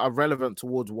 things that are relevant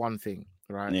towards one thing,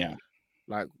 right? Yeah.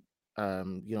 Like,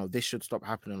 this should stop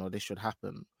happening or this should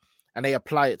happen. And they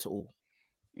apply it to all.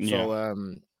 Yeah.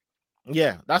 So,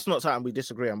 that's not something we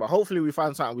disagree on, but hopefully we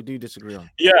find something we do disagree on.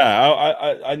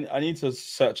 Yeah, I need to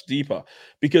search deeper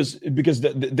because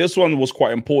this one was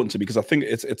quite important to me, because I think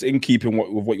it's in keeping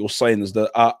with what you're saying, is that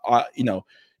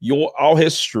our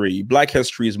history, black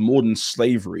history, is more than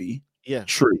slavery. Yeah,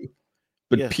 true,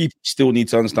 but people still need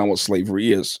to understand what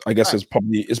slavery is. I guess it's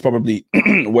probably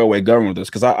where we're going with this,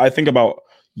 because I think about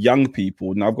young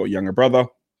people, and I've got a younger brother.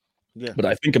 Yeah. But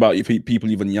I think about people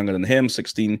even younger than him,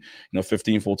 16,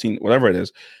 15, 14, whatever it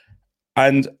is.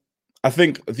 And I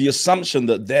think the assumption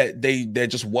that they're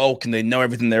just woke and they know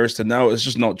everything there is to know is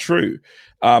just not true.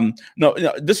 No,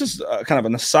 this is kind of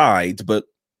an aside, but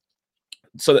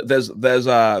so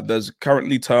there's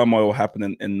currently turmoil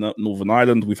happening in Northern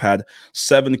Ireland. We've had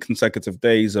 7 consecutive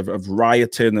days of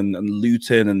rioting and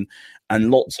looting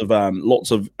and lots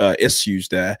of issues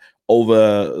there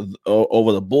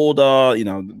over the border. You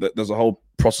know, there's a whole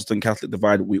Protestant Catholic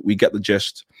divide. We get the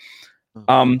gist.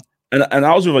 And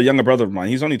I was with a younger brother of mine.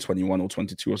 He's only 21 or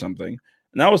 22 or something.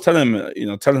 And I was telling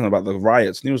him about the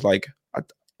riots, and he was like, I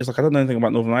don't know anything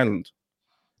about Northern Ireland.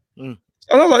 And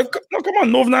I was like, no, come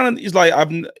on, Northern Ireland. He's like,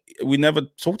 we never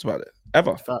talked about it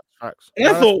ever. Facts. And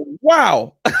I thought,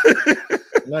 wow.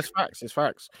 That's facts. It's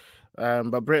facts.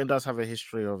 But Britain does have a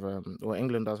history of, or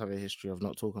England does have a history of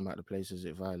not talking about the places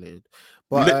it violated.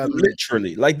 But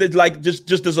literally, just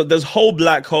there's whole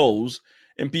black holes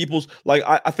in people's, like,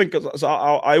 I think so.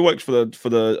 I worked for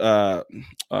the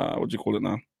what do you call it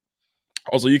now?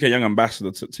 I was a UK young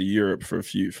ambassador to Europe for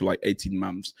like 18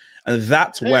 months, and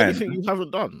that's when anything you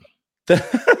haven't done.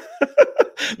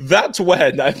 That's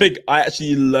when I think I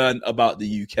actually learned about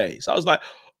the UK. So I was like,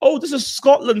 oh, this is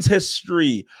Scotland's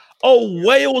history. Oh,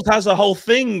 Wales has a whole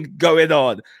thing going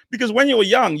on. Because when you were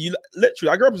young, you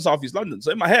literally, I grew up in Southeast London,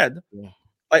 so in my head,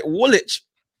 like Woolwich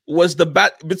was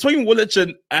between Woolwich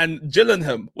and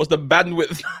Gillingham was the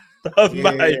bandwidth of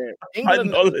my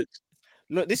knowledge.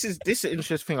 Look, this is an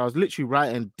interesting thing. I was literally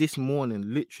writing this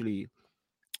morning. Literally,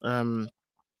 I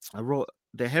wrote,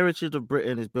 the heritage of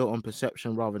Britain is built on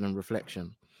perception rather than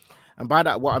reflection. And by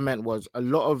that, what I meant was a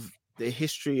lot of the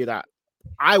history that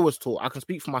I was taught. I can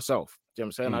speak for myself. Do you know what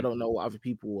I'm saying? I don't know what other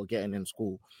people were getting in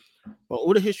school, but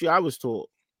all the history I was taught,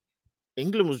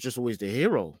 England was just always the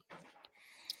hero.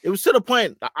 It was to the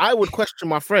point that I would question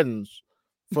my friends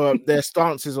for their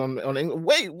stances on England.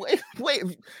 Wait.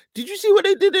 Did you see what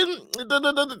they did in?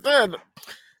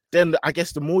 Then I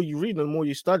guess the more you read, the more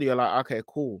you study, you're like, okay,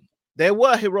 cool. There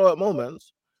were heroic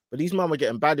moments, but these men were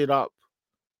getting badded up.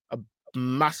 A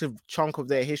massive chunk of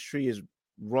their history is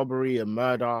robbery and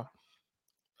murder.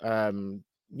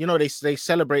 You know, they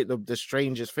celebrate the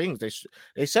strangest things.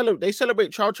 They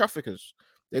celebrate child traffickers.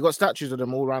 They got statues of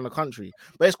them all around the country.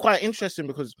 But it's quite interesting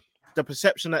because the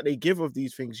perception that they give of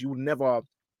these things, you'll never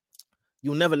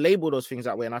label those things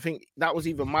that way. And I think that was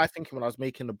even my thinking when I was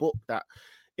making the book, that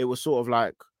it was sort of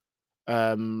like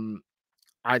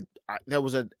there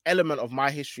was an element of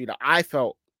my history that I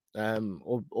felt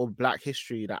or Black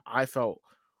history that I felt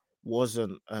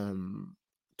wasn't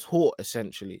taught,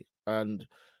 essentially. And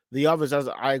the others, as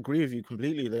I agree with you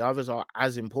completely, the others are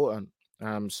as important.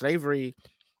 Slavery,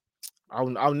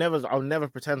 I'll never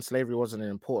pretend slavery wasn't an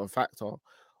important factor,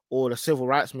 or the civil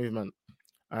rights movement.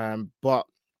 But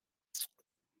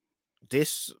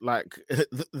this, like,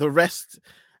 the rest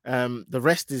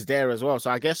is there as well.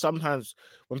 So I guess sometimes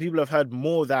when people have heard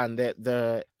more than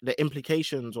the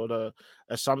implications or the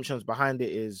assumptions behind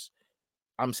it is,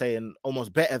 I'm saying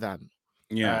almost better than.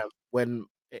 When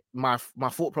my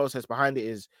thought process behind it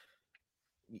is,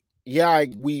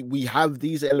 we have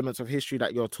these elements of history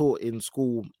that you're taught in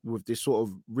school with this sort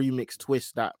of remixed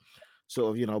twist that sort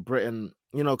of, you know, Britain,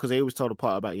 you know, because they always tell the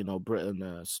part about, you know,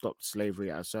 Britain stopped slavery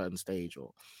at a certain stage,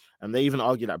 and they even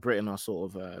argue that Britain are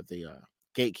sort of the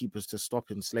gatekeepers to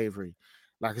stopping slavery,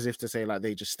 like as if to say, like,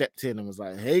 they just stepped in and was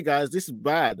like, hey guys, this is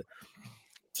bad.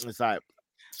 It's like,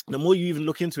 the more you even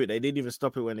look into it, they didn't even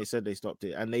stop it when they said they stopped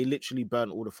it, and they literally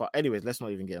burnt all the fire. Anyways, let's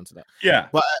not even get into that. Yeah,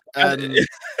 but I mean,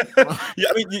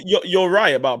 you're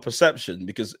right about perception,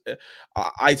 because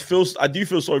I do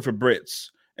feel sorry for Brits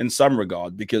in some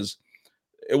regard, because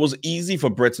it was easy for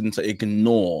Britain to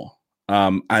ignore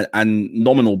and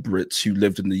nominal Brits who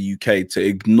lived in the UK to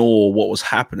ignore what was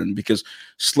happening, because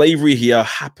slavery here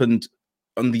happened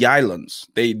on the islands.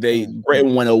 Britain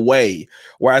went away,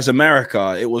 whereas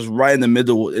America, it was right in the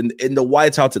middle, in the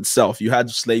White House itself. You had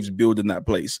slaves building that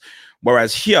place,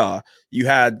 whereas here you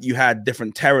had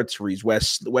different territories where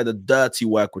the dirty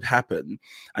work would happen.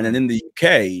 And then in the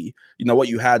UK, you know, what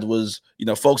you had was, you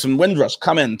know, folks in Windrush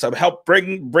come in to help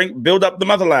build up the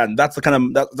motherland. That's the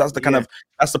kind of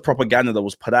that's the propaganda that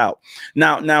was put out.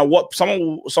 Now what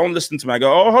someone listened to me, I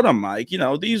go, oh, hold on, Mike, you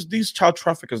know, these child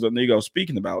traffickers that Nigo's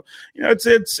speaking about, you know,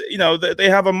 it's you know, they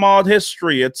have a marred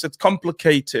history. It's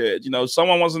complicated. You know,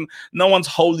 no one's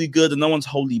wholly good and no one's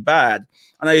wholly bad.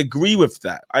 And I agree with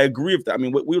that. I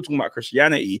mean, we were talking about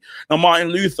Christianity. Now, Martin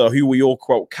Luther, who we all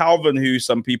quote, Calvin, who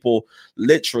some people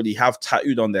literally have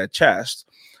tattooed on their chest.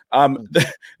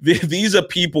 These are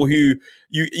people who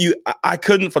I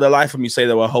couldn't for the life of me say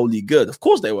they were wholly good. Of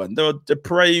course they weren't. They were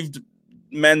depraved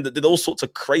men that did all sorts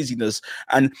of craziness,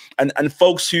 and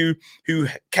folks who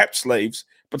kept slaves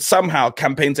but somehow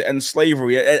campaigned to end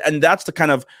slavery. And that's the kind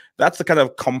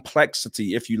of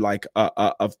complexity, if you like,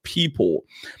 of people.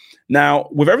 Now,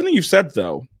 with everything you've said,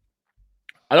 though,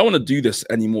 I don't want to do this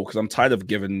anymore because I'm tired of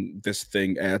giving this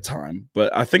thing airtime.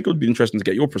 But I think it would be interesting to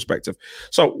get your perspective.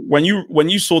 So when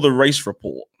you saw the race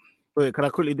report, wait, can I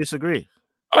quickly disagree?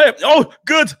 Oh,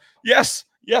 good. Yes.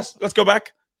 Let's go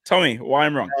back. Tell me why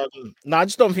I'm wrong. No, I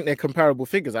just don't think they're comparable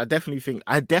figures. I definitely think.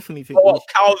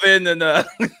 Calvin and.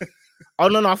 Oh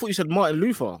no, I thought you said Martin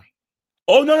Luther.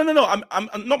 Oh no. I'm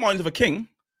not Martin Luther King.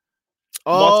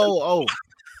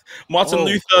 Martin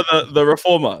Luther, the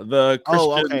reformer, the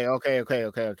Christian.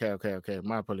 Okay.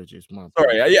 My apologies.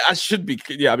 Sorry, I should be.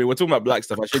 Yeah, I mean, we're talking about black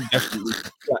stuff. I should definitely.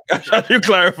 I should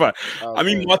clarify. Okay. I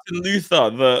mean, Martin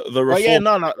Luther, the reformer. Oh yeah,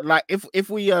 no. Like if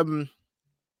we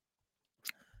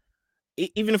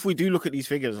even if we do look at these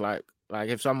figures, like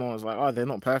if someone was like, oh, they're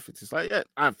not perfect, it's like, yeah,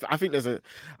 I think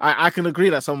I can agree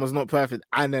that someone's not perfect,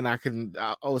 and then I can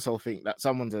also think that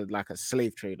someone's like a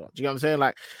slave trader. Do you know what I'm saying?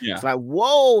 Like, It's like,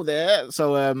 whoa, there.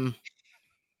 So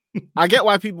I get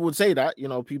why people would say that. You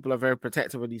know, people are very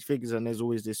protective of these figures, and there's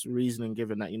always this reasoning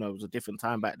given that, you know, it was a different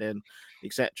time back then,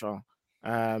 etc.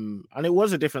 And it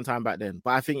was a different time back then.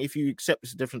 But I think if you accept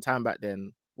it's a different time back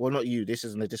then, well, not you. This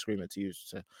isn't a disagreement to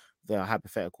use the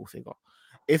hypothetical figure.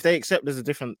 If they accept there's a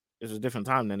different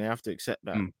time, then they have to accept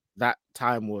that that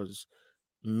time was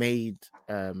made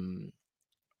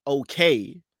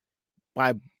okay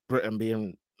by Britain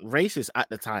being racist at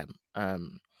the time. Are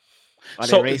they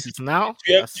racist now?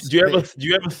 Do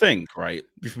you ever think, right,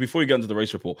 before we get into the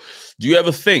race report, do you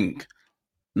ever think,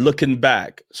 looking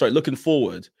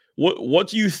forward, what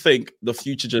do you think the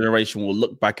future generation will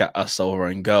look back at us over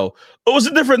and go, it was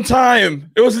a different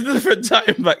time. It was a different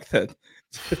time back then.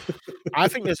 I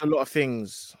think there's a lot of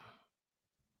things.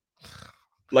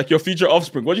 Like your future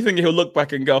offspring, what do you think he'll look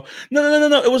back and go, no,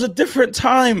 it was a different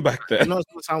time back then? No, it's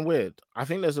going to sound weird. I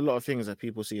think there's a lot of things that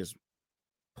people see as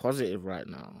positive right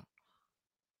now,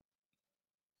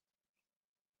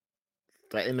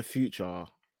 that in the future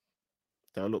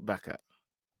they'll look back at.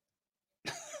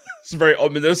 It's very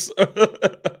ominous.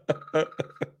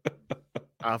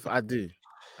 I do.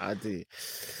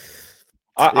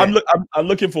 I'm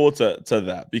looking forward to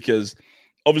that, because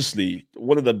obviously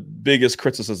one of the biggest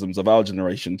criticisms of our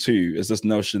generation too is this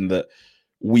notion that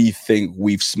we think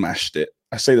we've smashed it.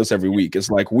 I say this every week.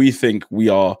 It's like we think we've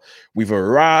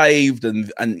arrived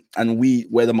and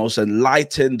we're the most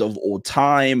enlightened of all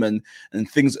time and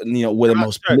things, you know, we're the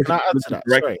most.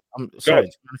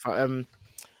 Sorry.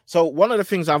 So one of the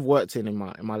things I've worked in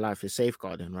my life is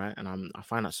safeguarding, right? And I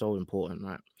find that so important,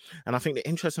 right? And I think the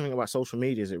interesting thing about social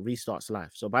media is it restarts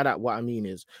life. So by that, what I mean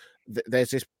is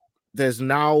there's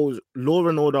now law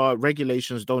and order,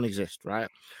 regulations don't exist, right?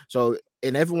 So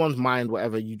in everyone's mind,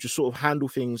 whatever, you just sort of handle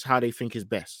things how they think is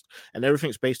best, and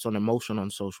everything's based on emotion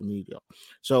on social media.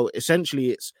 So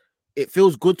essentially, it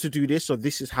feels good to do this, so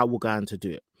this is how we're going to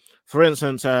do it. For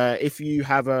instance, if you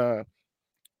have a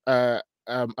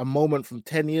moment from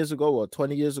 10 years ago or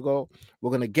 20 years ago,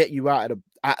 we're going to get you out of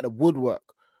the woodwork.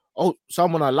 Oh,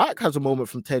 someone I like has a moment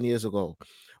from 10 years ago.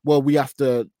 Well, we have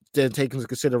to then take into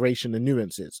consideration the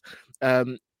nuances.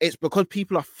 It's because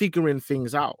people are figuring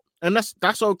things out, and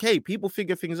that's okay. People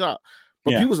figure things out,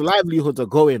 but people's livelihoods are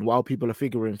going while people are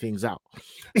figuring things out.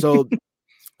 So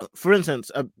for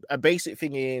instance, a basic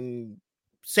thing in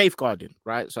safeguarding,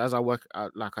 right? So as I work I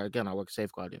work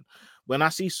safeguarding. When I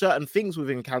see certain things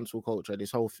within cancel culture,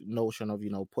 this whole notion of, you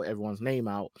know, put everyone's name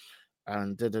out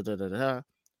and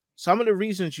some of the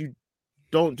reasons you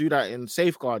don't do that in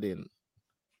safeguarding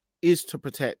is to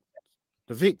protect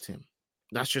the victim.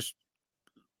 That's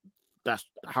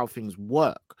how things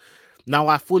work. Now,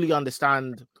 I fully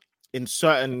understand in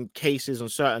certain cases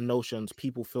and certain notions,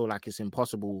 people feel like it's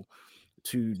impossible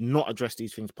to not address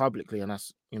these things publicly, and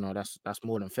that's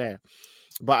more than fair.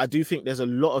 But I do think there's a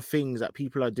lot of things that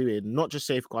people are doing, not just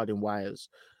safeguarding wires,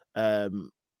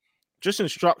 just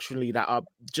instructionally, that are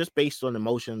just based on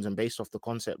emotions and based off the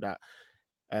concept that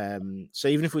so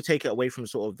even if we take it away from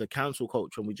sort of the cancel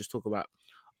culture and we just talk about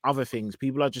other things,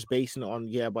 people are just basing it on,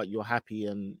 but you're happy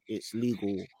and it's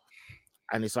legal,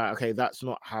 and it's like, okay, that's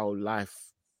not how life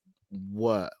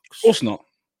works. Of course not.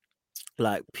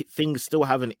 Like things still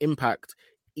have an impact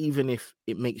even if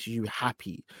it makes you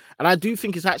happy, and I do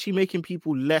think it's actually making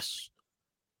people less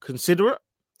considerate.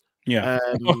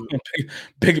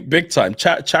 Big time.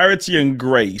 Charity and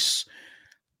grace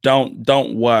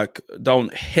don't work,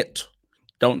 don't hit,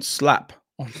 don't slap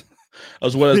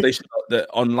as well as they should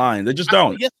online. They just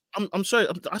don't. Yes, I'm sorry.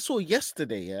 I saw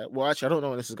yesterday. Well, actually, I don't know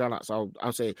when this is going out, so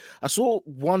I'll say I saw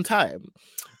one time.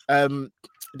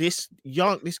 This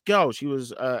girl, she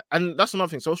was, and that's another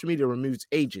thing. Social media removes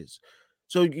ages,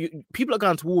 so people are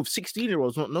going to war with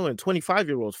 16-year-olds, not knowing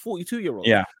 25-year-olds, 42-year-olds.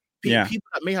 People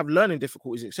that may have learning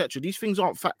difficulties, etc. These things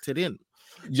aren't factored in.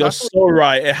 You're so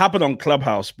right. It happened on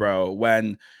Clubhouse, bro.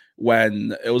 When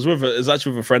when it was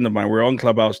actually with a friend of mine. We were on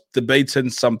Clubhouse debating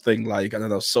something like, I don't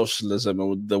know, socialism,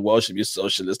 or the world should be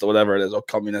socialist or whatever it is, or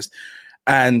communist.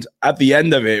 And at the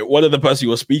end of it, one of the person who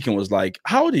was speaking was like,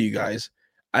 "How old are you guys?"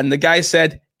 And the guy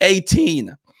said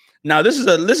 18. Now this is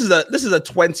a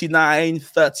 29,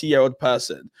 30-year-old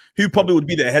person who probably would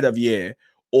be the head of year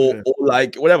or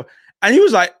like whatever. And he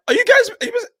was like, "Are you guys?"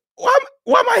 He was,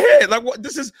 why am I here? Like, what?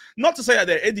 This is not to say that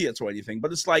they're idiots or anything,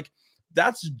 but it's like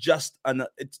that's just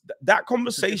that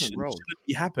conversation shouldn't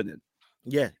be happening.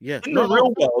 Yeah. In the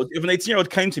real world, if an 18-year-old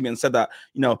came to me and said that,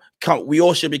 we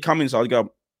all should be coming, so I'd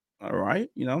go, all right,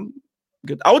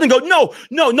 good. I wouldn't go,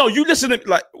 no, you listen to,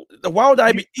 like, why would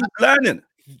I be learning?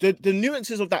 The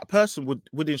nuances of that person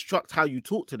would instruct how you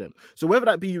talk to them. So whether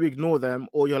that be you ignore them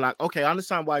or you're like, okay, I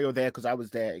understand why you're there because I was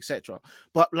there, etc.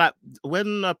 But like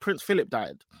when Prince Philip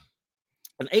died,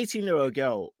 an 18-year-old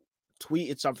girl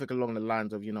tweeted something along the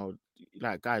lines of,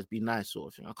 like, guys, be nice, sort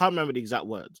of thing. I can't remember the exact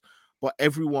words, but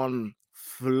everyone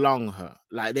flung her.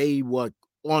 Like, they were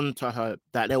onto her,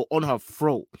 that they were on her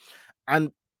throat.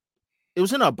 And it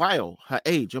was in her bio, her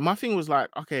age. And my thing was like,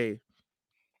 okay,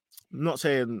 I'm not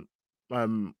saying,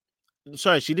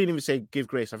 sorry, she didn't even say give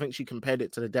grace. I think she compared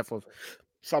it to the death of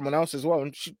someone else as well.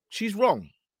 And she's wrong.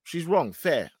 She's wrong.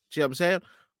 Fair. Do you know what I'm saying?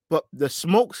 But the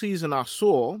smoke season I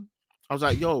saw, I was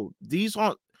like, yo, this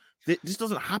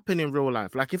doesn't happen in real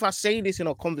life. Like, if I say this in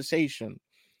a conversation,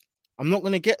 I'm not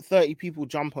going to get 30 people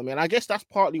jump on me. And I guess that's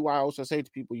partly why I also say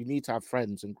to people, you need to have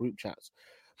friends and group chats.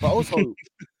 But also,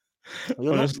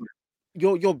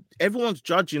 everyone's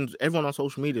judging everyone on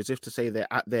social media as if to say they're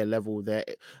at their level. They're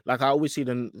like, I always see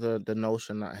the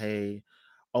notion that, hey,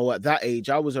 at that age,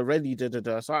 I was already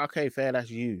da-da-da. So, okay, fair, that's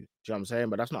you. Do you know what I'm saying?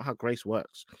 But that's not how grace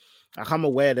works. Like, I'm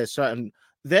aware there's certain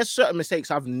mistakes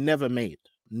I've never made.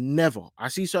 Never. I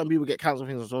see certain people get cancelled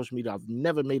things on social media. I've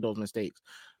never made those mistakes.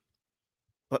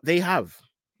 But they have.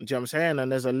 Do you know what I'm saying?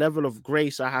 And there's a level of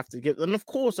grace I have to give. And of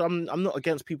course, I'm not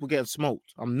against people getting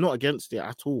smoked. I'm not against it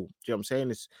at all. Do you know what I'm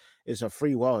saying? It's a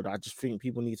free world. I just think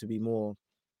people need to be more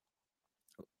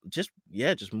just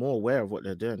more aware of what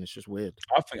they're doing. It's just weird.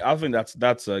 I think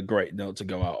that's a great note to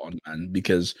go out on, man,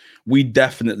 because we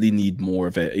definitely need more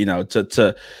of it.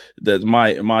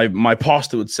 My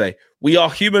pastor would say, we are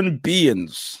human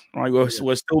beings, right?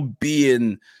 We're still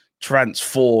being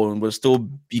transformed, we're still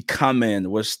becoming,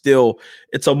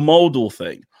 it's a modal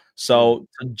thing. So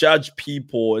to judge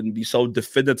people and be so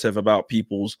definitive about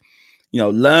people's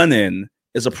learning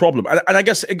is a problem. And I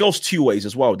guess it goes two ways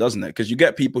as well, doesn't it? Because you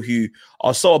get people who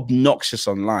are so obnoxious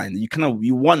online.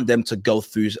 You want them to go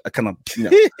through a kind of,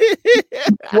 you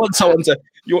want someone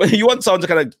to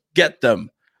kind of get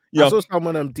them. I saw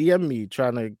someone DM me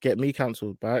trying to get me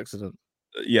cancelled by accident.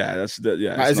 Yeah,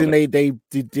 as in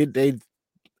they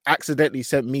accidentally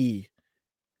sent me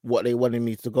what they wanted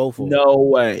me to go for. No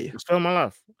way. It's still my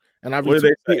life. And I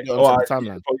retweeted it on the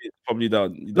timeline. Probably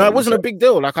don't. No, it wasn't a big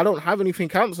deal. Like, I don't have anything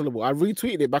cancelable. I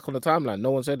retweeted it back on the timeline. No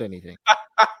one said anything.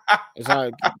 It's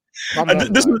like,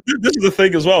 this is the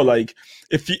thing as well. Like,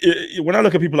 when I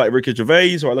look at people like Ricky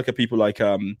Gervais, or I look at people like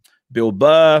Bill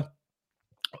Burr,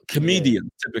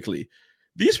 comedians typically,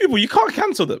 these people, you can't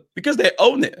cancel them because they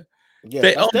own it. Yeah,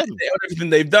 they own everything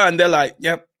they've done. They're like,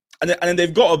 yep. And then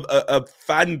they've got a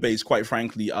fan base, quite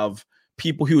frankly, of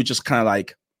people who are just kind of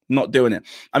like not doing it.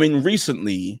 I mean,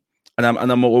 recently, and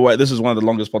I'm aware this is one of the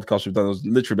longest podcasts we've done. It was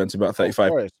literally meant to be about 35.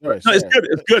 Sorry. No,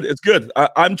 it's good.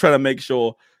 I'm trying to make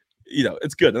sure,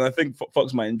 it's good, and I think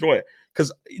folks might enjoy it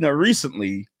because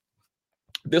recently,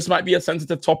 this might be a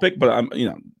sensitive topic, but I'm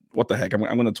what the heck, I'm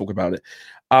going to talk about it.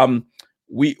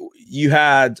 You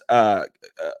had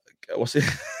what's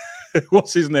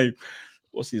his name?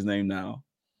 What's his name now?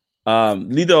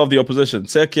 Leader of the opposition,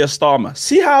 Sir Keir Starmer.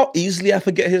 See how easily I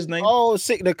forget his name? Oh,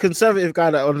 sick, the conservative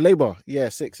guy that on Labour. Yeah,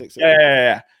 sick.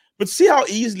 Yeah. But see how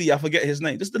easily I forget his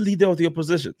name. This is the leader of the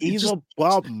opposition. He's a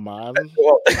bum, man.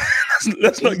 Well,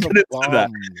 let's not get into that.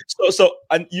 So,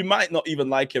 and you might not even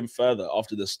like him further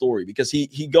after this story because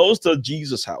he goes to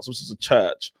Jesus House, which is a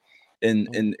church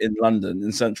in London,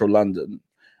 in central London,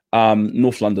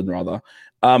 North London rather.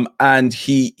 And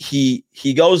he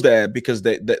goes there because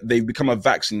they've become a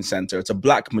vaccine center. It's a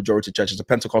black majority church. It's a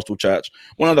Pentecostal church,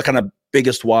 one of the kind of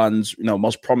biggest ones,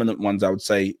 most prominent ones, I would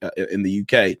say, in the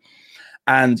UK.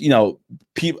 And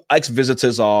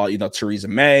ex-visitors are Theresa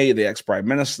May, the ex-prime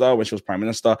minister when she was prime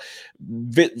minister.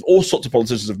 All sorts of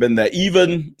politicians have been there.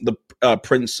 Even the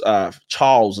Prince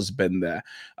Charles has been there.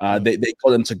 They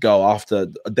got him to go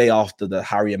a day after the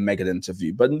Harry and Meghan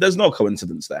interview, but there's no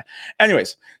coincidence there.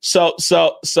 Anyways, so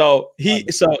Sir Keir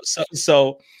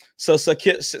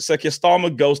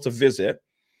Starmer goes to visit,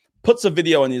 puts a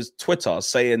video on his Twitter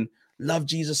saying, love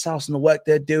Jesus House and the work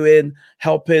they're doing,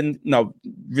 helping,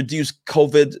 reduce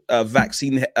COVID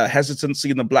vaccine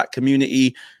hesitancy in the Black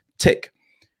community. Tick.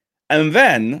 And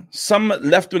then some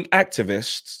left-wing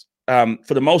activists,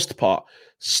 for the most part,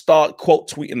 start quote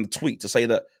tweeting the tweet to say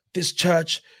that this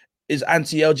church is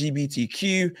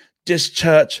anti-LGBTQ, this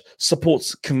church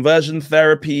supports conversion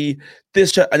therapy,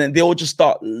 this church, and then they all just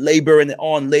start laboring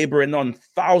on.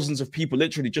 Thousands of people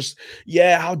literally just,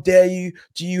 how dare you?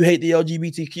 Do you hate the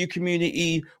LGBTQ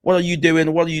community? What are you doing?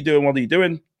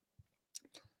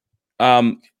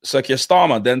 Sir Keir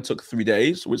Starmer then took 3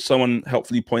 days, which someone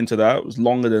helpfully pointed out. It was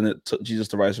longer than it took Jesus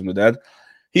to rise from the dead.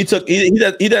 He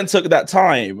then took that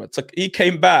time. He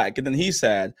came back and then he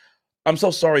said, I'm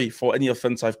so sorry for any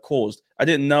offense I've caused. I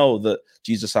didn't know that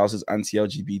Jesus House is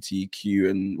anti-LGBTQ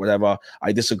and whatever.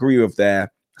 I disagree with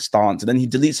their stance. And then he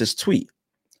deletes his tweet.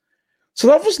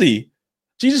 So obviously,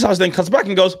 Jesus House then comes back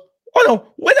and goes, oh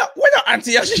no, we're not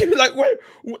anti-LGBT. Like,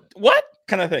 what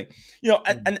kind of thing?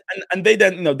 And they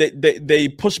then, they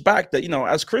push back that,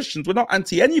 as Christians, we're not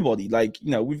anti-anybody. Like,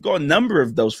 we've got a number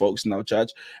of those folks in our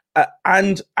church,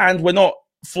 and we're not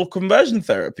for conversion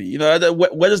therapy.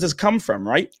 Where does this come from,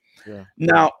 right? Yeah.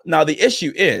 Now the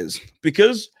issue is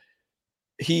because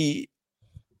Pastor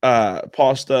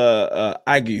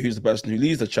Agu, who's the person who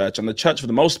leads the church, and the church for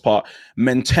the most part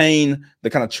maintain the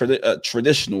kind of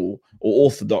traditional or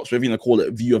orthodox, whatever you want to call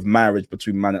it, view of marriage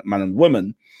between man and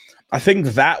woman. I think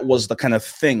that was the kind of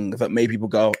thing that made people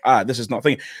go, this is not a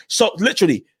thing. So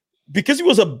literally, because he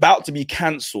was about to be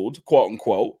cancelled, quote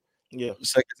unquote, he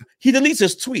deletes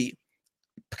his tweet,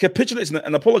 capitulates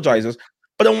and apologizes.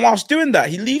 But then whilst doing that,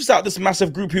 he leaves out this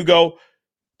massive group who go,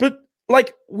 but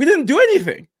like, we didn't do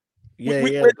anything.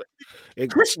 We're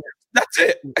Christians. That's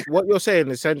it. What you're saying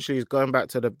essentially is going back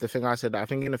to the thing I said, that I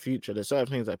think in the future, there's certain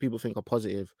things that people think are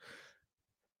positive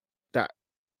that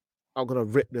are going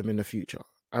to rip them in the future.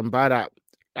 And by that,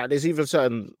 there's even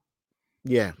certain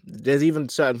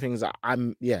things that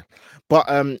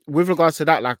But with regards to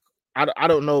that, like, I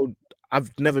don't know.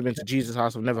 I've never been to Jesus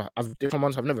House. I've different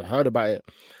ones. I've never heard about it.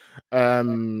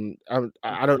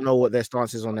 I don't know what their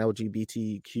stance is on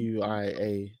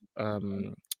LGBTQIA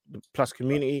plus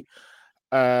community.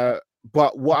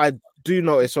 But what I do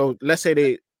know is, so let's say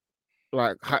they,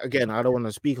 like, again, I don't want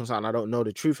to speak on something I don't know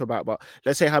the truth about, but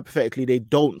let's say hypothetically they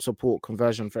don't support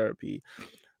conversion therapy.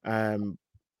 All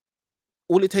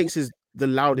it takes is the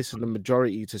loudest and the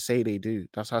majority to say they do.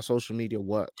 That's how social media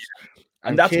works.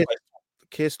 And that's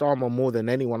Keir Starmer more than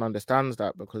anyone understands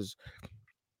that, because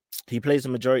he plays the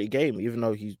majority game, even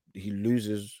though he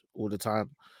loses all the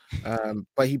time.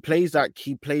 But he plays that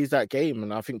game,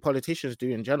 and I think politicians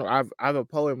do in general. I have a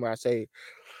poem where I say,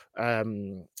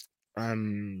 if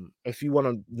you want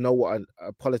to know what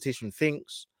a politician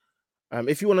thinks,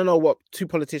 if you want to know what two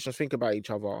politicians think about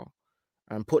each other,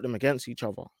 and put them against each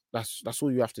other, that's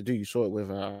all you have to do. You saw it with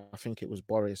I think it was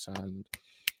Boris, and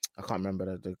I can't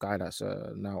remember the guy that's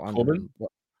now under him.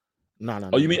 No.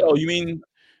 You mean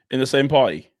in the same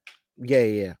party?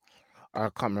 Yeah. I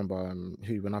can't remember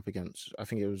who he went up against. I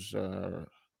think it was.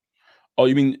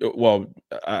 You mean, well,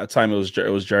 at a time it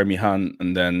was Jeremy Hunt,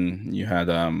 and then you had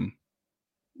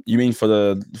you mean for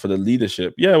the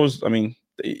leadership? Yeah, it was. I mean,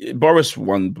 Boris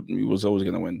won. He was always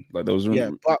going to win. Like there was.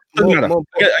 But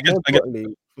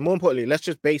more importantly, let's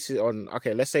just base it on.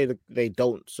 Okay, let's say they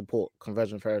don't support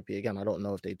conversion therapy. Again, I don't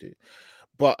know if they do,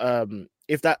 but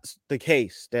if that's the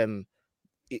case, then,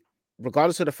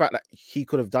 regardless of the fact that he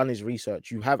could have done his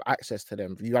research, you have access to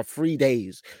them. You have 3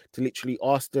 days to literally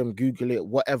ask them, Google it,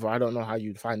 whatever. I don't know how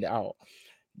you'd find it out.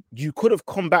 You could have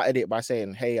combated it by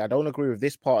saying, hey, I don't agree with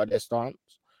this part of their stance,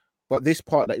 but this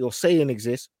part that you're saying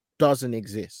exists doesn't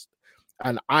exist.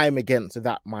 And I'm against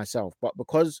that myself. But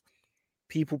because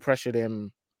people pressured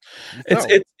him.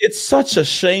 It's such a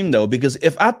shame, though, because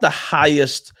if at the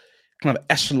highest kind of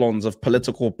echelons of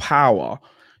political power,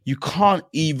 you can't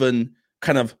even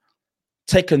kind of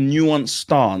take a nuanced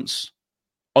stance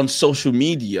on social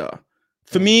media,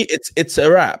 for me it's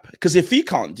a wrap. Because if he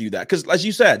can't do that, because as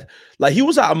you said, like, he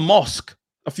was at a mosque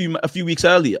a few weeks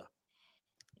earlier.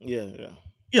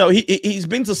 He's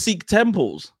been to Sikh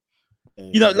temples.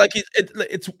 Like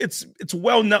it's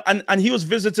well known, and he was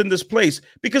visiting this place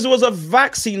because it was a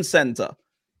vaccine center.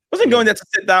 He wasn't going there to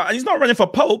sit down, and he's not running for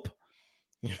Pope.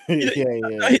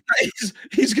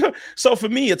 He's going. So for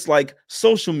me, it's like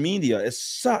social media is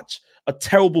such a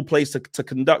terrible place to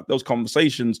conduct those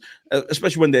conversations,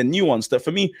 especially when they're nuanced. That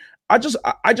for me, I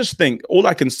just think all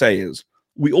I can say is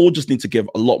we all just need to give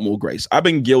a lot more grace. I've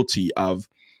been guilty of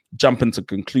jumping to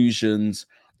conclusions,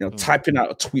 typing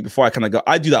out a tweet before I kind of go.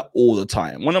 I do that all the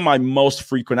time. One of my most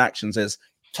frequent actions is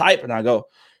type, and I go,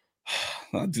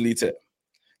 I'll delete it.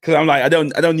 Because I'm like, I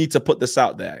don't need to put this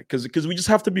out there because we just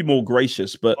have to be more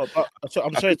gracious. But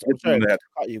I'm sorry to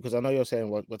cut you because I know you're saying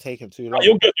we're taking too long.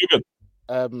 You're good. You're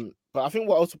good. But I think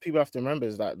what also people have to remember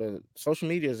is that the social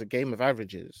media is a game of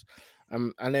averages.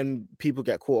 And then people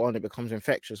get caught on, it becomes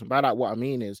infectious. And by that, what I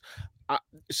mean is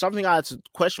something I had to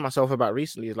question myself about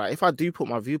recently is like, if I do put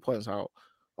my viewpoints out,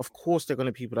 of course, there are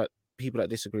going to be people that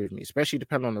disagree with me, especially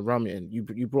depending on the realm you're in.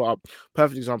 You brought up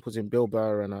perfect examples in Bill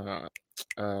Burr and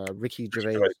Ricky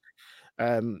Gervais.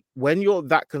 When you're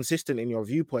that consistent in your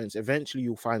viewpoints, eventually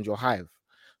you'll find your hive.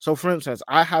 So, for instance,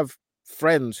 I have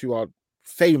friends who are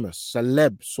famous,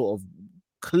 celeb, sort of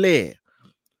clear,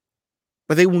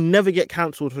 but they will never get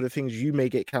cancelled for the things you may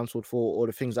get cancelled for or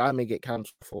the things I may get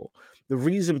cancelled for. The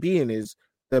reason being is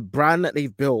the brand that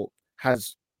they've built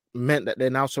has meant that they're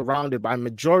now surrounded by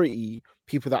majority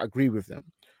people that agree with them.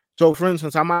 So, for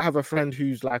instance, I might have a friend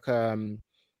who's like who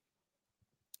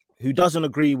doesn't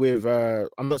agree with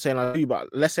I'm not saying I do, but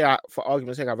let's say for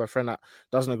argument's sake, I have a friend that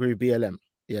doesn't agree with BLM,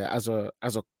 as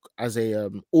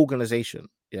a organization,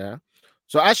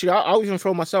 So actually, I'll even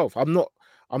throw myself. I'm not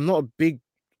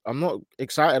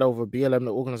excited over BLM,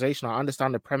 the organization. I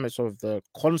understand the premise of the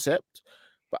concept,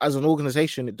 but as an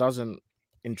organization, it doesn't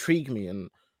intrigue me. And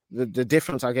the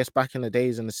difference, I guess, back in the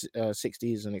days in the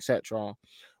 60s and etc.,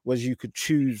 was you could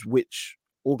choose which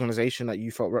organization that you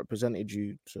felt represented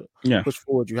you to push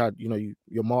forward. You had,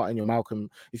 your Martin, your Malcolm.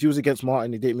 If you was against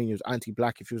Martin, it didn't mean he was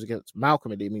anti-black. If he was against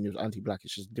Malcolm, it didn't mean he was anti-black.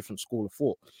 It's just a different school of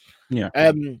thought.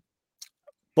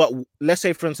 But let's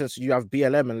say, for instance, you have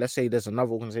BLM, and let's say there's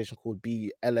another organization called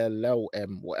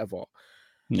BLLM, whatever.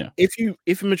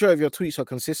 If a majority of your tweets are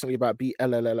consistently about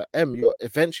BLLM,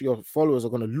 eventually your followers are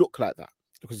going to look like that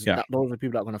because those are the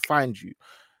people that are going to find you.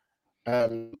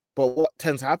 But what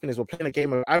tends to happen is we're playing a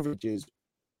game of averages.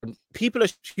 People are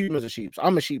humans are sheep.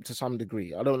 I'm a sheep to some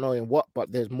degree. I don't know in what,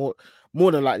 but there's more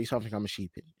than likely something I'm a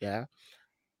sheep in. Yeah.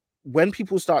 When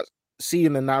people start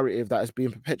seeing the narrative that is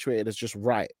being perpetuated as just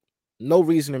right, no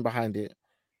reasoning behind it.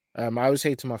 I always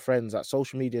say to my friends that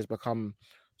social media has become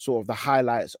sort of the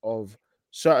highlights of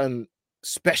certain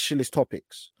specialist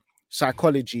topics,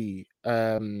 psychology,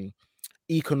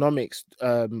 economics,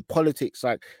 politics.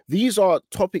 Like these are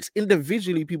topics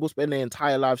individually people spend their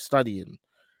entire life studying.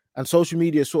 And social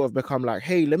media sort of become like,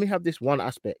 hey, let me have this one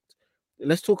aspect.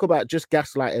 Let's talk about just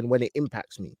gaslighting when it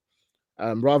impacts me,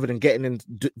 rather than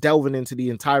delving into the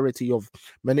entirety of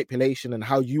manipulation and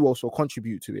how you also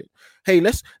contribute to it. Hey,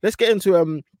 let's get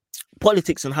into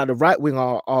politics and how the right wing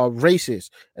are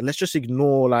racist, and let's just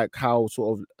ignore like how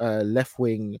sort of left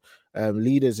wing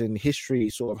leaders in history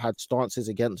sort of had stances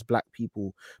against black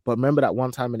people. But remember that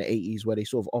one time in the 80s where they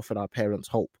sort of offered our parents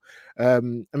hope,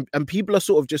 and people are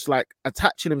sort of just like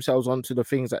attaching themselves onto the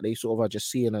things that they sort of are just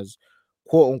seeing as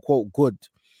quote unquote good.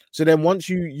 So then once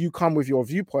you come with your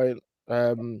viewpoint,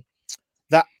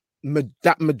 that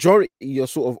majority you're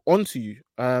sort of onto you.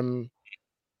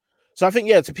 So I think,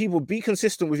 to people, be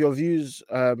consistent with your views.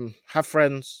 Have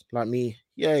friends like me.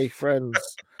 Yay, friends.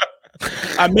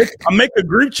 I make a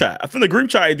group chat. I think the group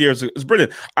chat idea is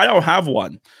brilliant. I don't have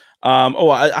one.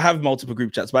 I have multiple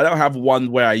group chats, but I don't have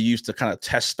one where I used to kind of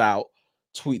test out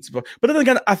tweets. But then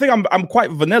again, I think I'm quite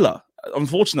vanilla.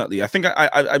 Unfortunately, I think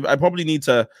I probably need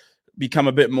to become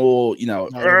a bit more, I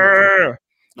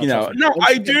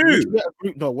do.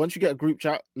 Once you get a group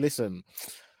chat, listen.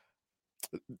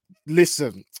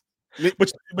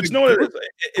 But you know what it is?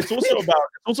 It's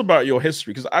also about your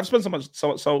history, because I've spent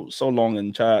so long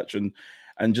in church and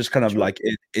just kind of like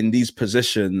in these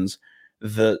positions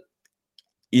that,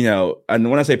 and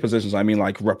when I say positions, I mean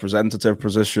like representative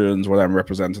positions where I'm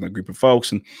representing a group of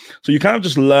folks, and so you kind of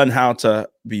just learn how to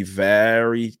be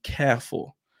very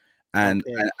careful and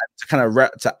to kind of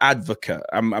to advocate.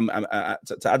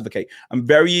 To advocate. I'm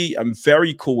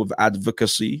very cool with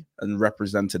advocacy and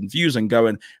representing views and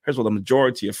going, here's what the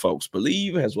majority of folks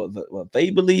believe, here's what they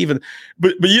believe,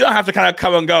 but you don't have to kind of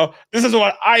come and go, this is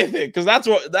what I think, because that's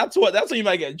what you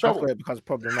might get in trouble. That's where it becomes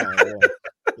problematic.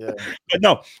 Yeah. But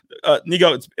no,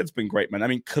 Nigo, it's been great, man. I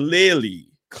mean, clearly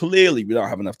we don't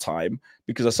have enough time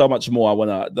because there's so much more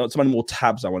so many more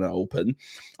tabs I want to open.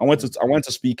 I want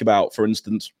to speak about, for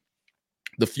instance,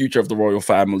 the future of the royal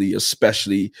family,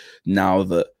 especially now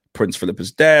that Prince Philip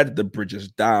is dead. The bridge is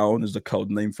down is the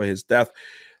code name for his death.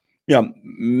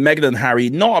 Meghan and Harry,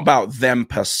 not about them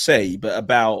per se, but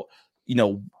about,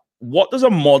 what does a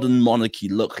modern monarchy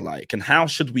look like and how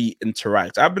should we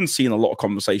interact? I've been seeing a lot of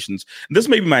conversations. This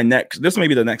may be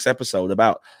the next episode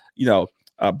about,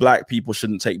 black people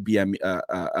shouldn't take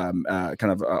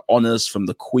honors from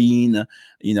the Queen,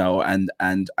 you know, and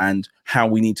how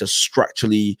we need to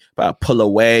structurally pull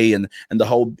away, and the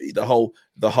whole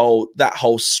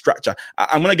structure.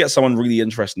 I'm gonna get someone really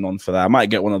interesting on for that. I might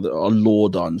get a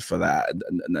Lord on for that,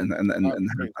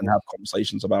 and have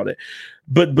conversations about it.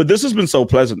 But this has been so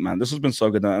pleasant, man. This has been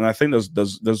so good, and I think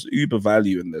there's uber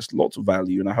value in this, lots of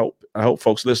value, and I hope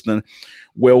folks listening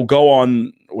will go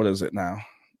on. What is it now?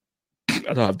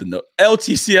 I don't have the note.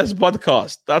 LTCS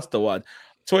podcast. That's the one.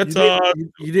 Twitter.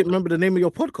 You didn't remember the name of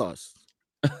your podcast?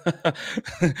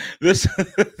 This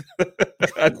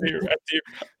I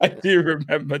do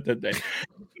remember the name,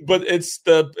 but it's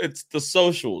the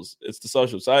socials. It's the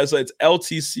socials. So it's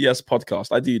LTCS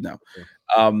podcast. I do know.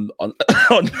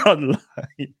 Online.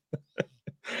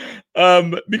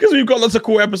 Because we've got lots of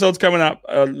cool episodes coming up.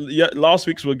 Last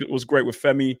week's was great with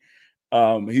Femi.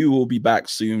 He will be back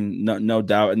soon, no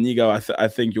doubt. And Nigo, I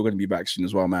think you're going to be back soon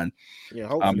as well, man. Yeah,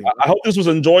 hopefully. I hope this was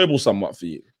enjoyable somewhat for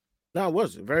you. No, it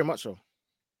was very much so.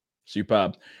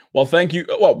 Superb. Well, thank you.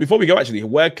 Well, before we go, actually,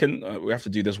 where can we have to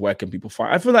do this? Where can people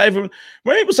find? I feel like when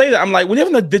people say that, I'm like, when you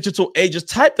have a digital age, just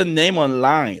type the name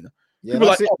online. Yeah,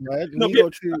 that's like, it, man.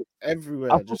 Nigo True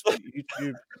everywhere. Just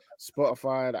YouTube,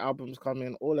 Spotify, the albums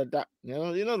coming, all of that. You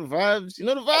know the vibes. You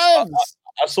know the vibes.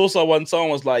 I saw someone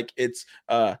was like, it's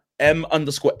M_air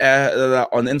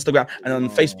on Instagram, and on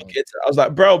Facebook I was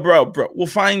like, bro, we'll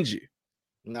find you.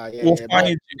 We'll find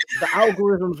you. The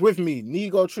algorithm's with me.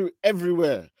 Nigo True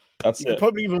everywhere. That's you can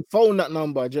probably even phone that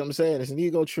number. Do you know what I'm saying? It's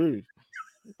Nigo True.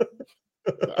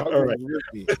 All right.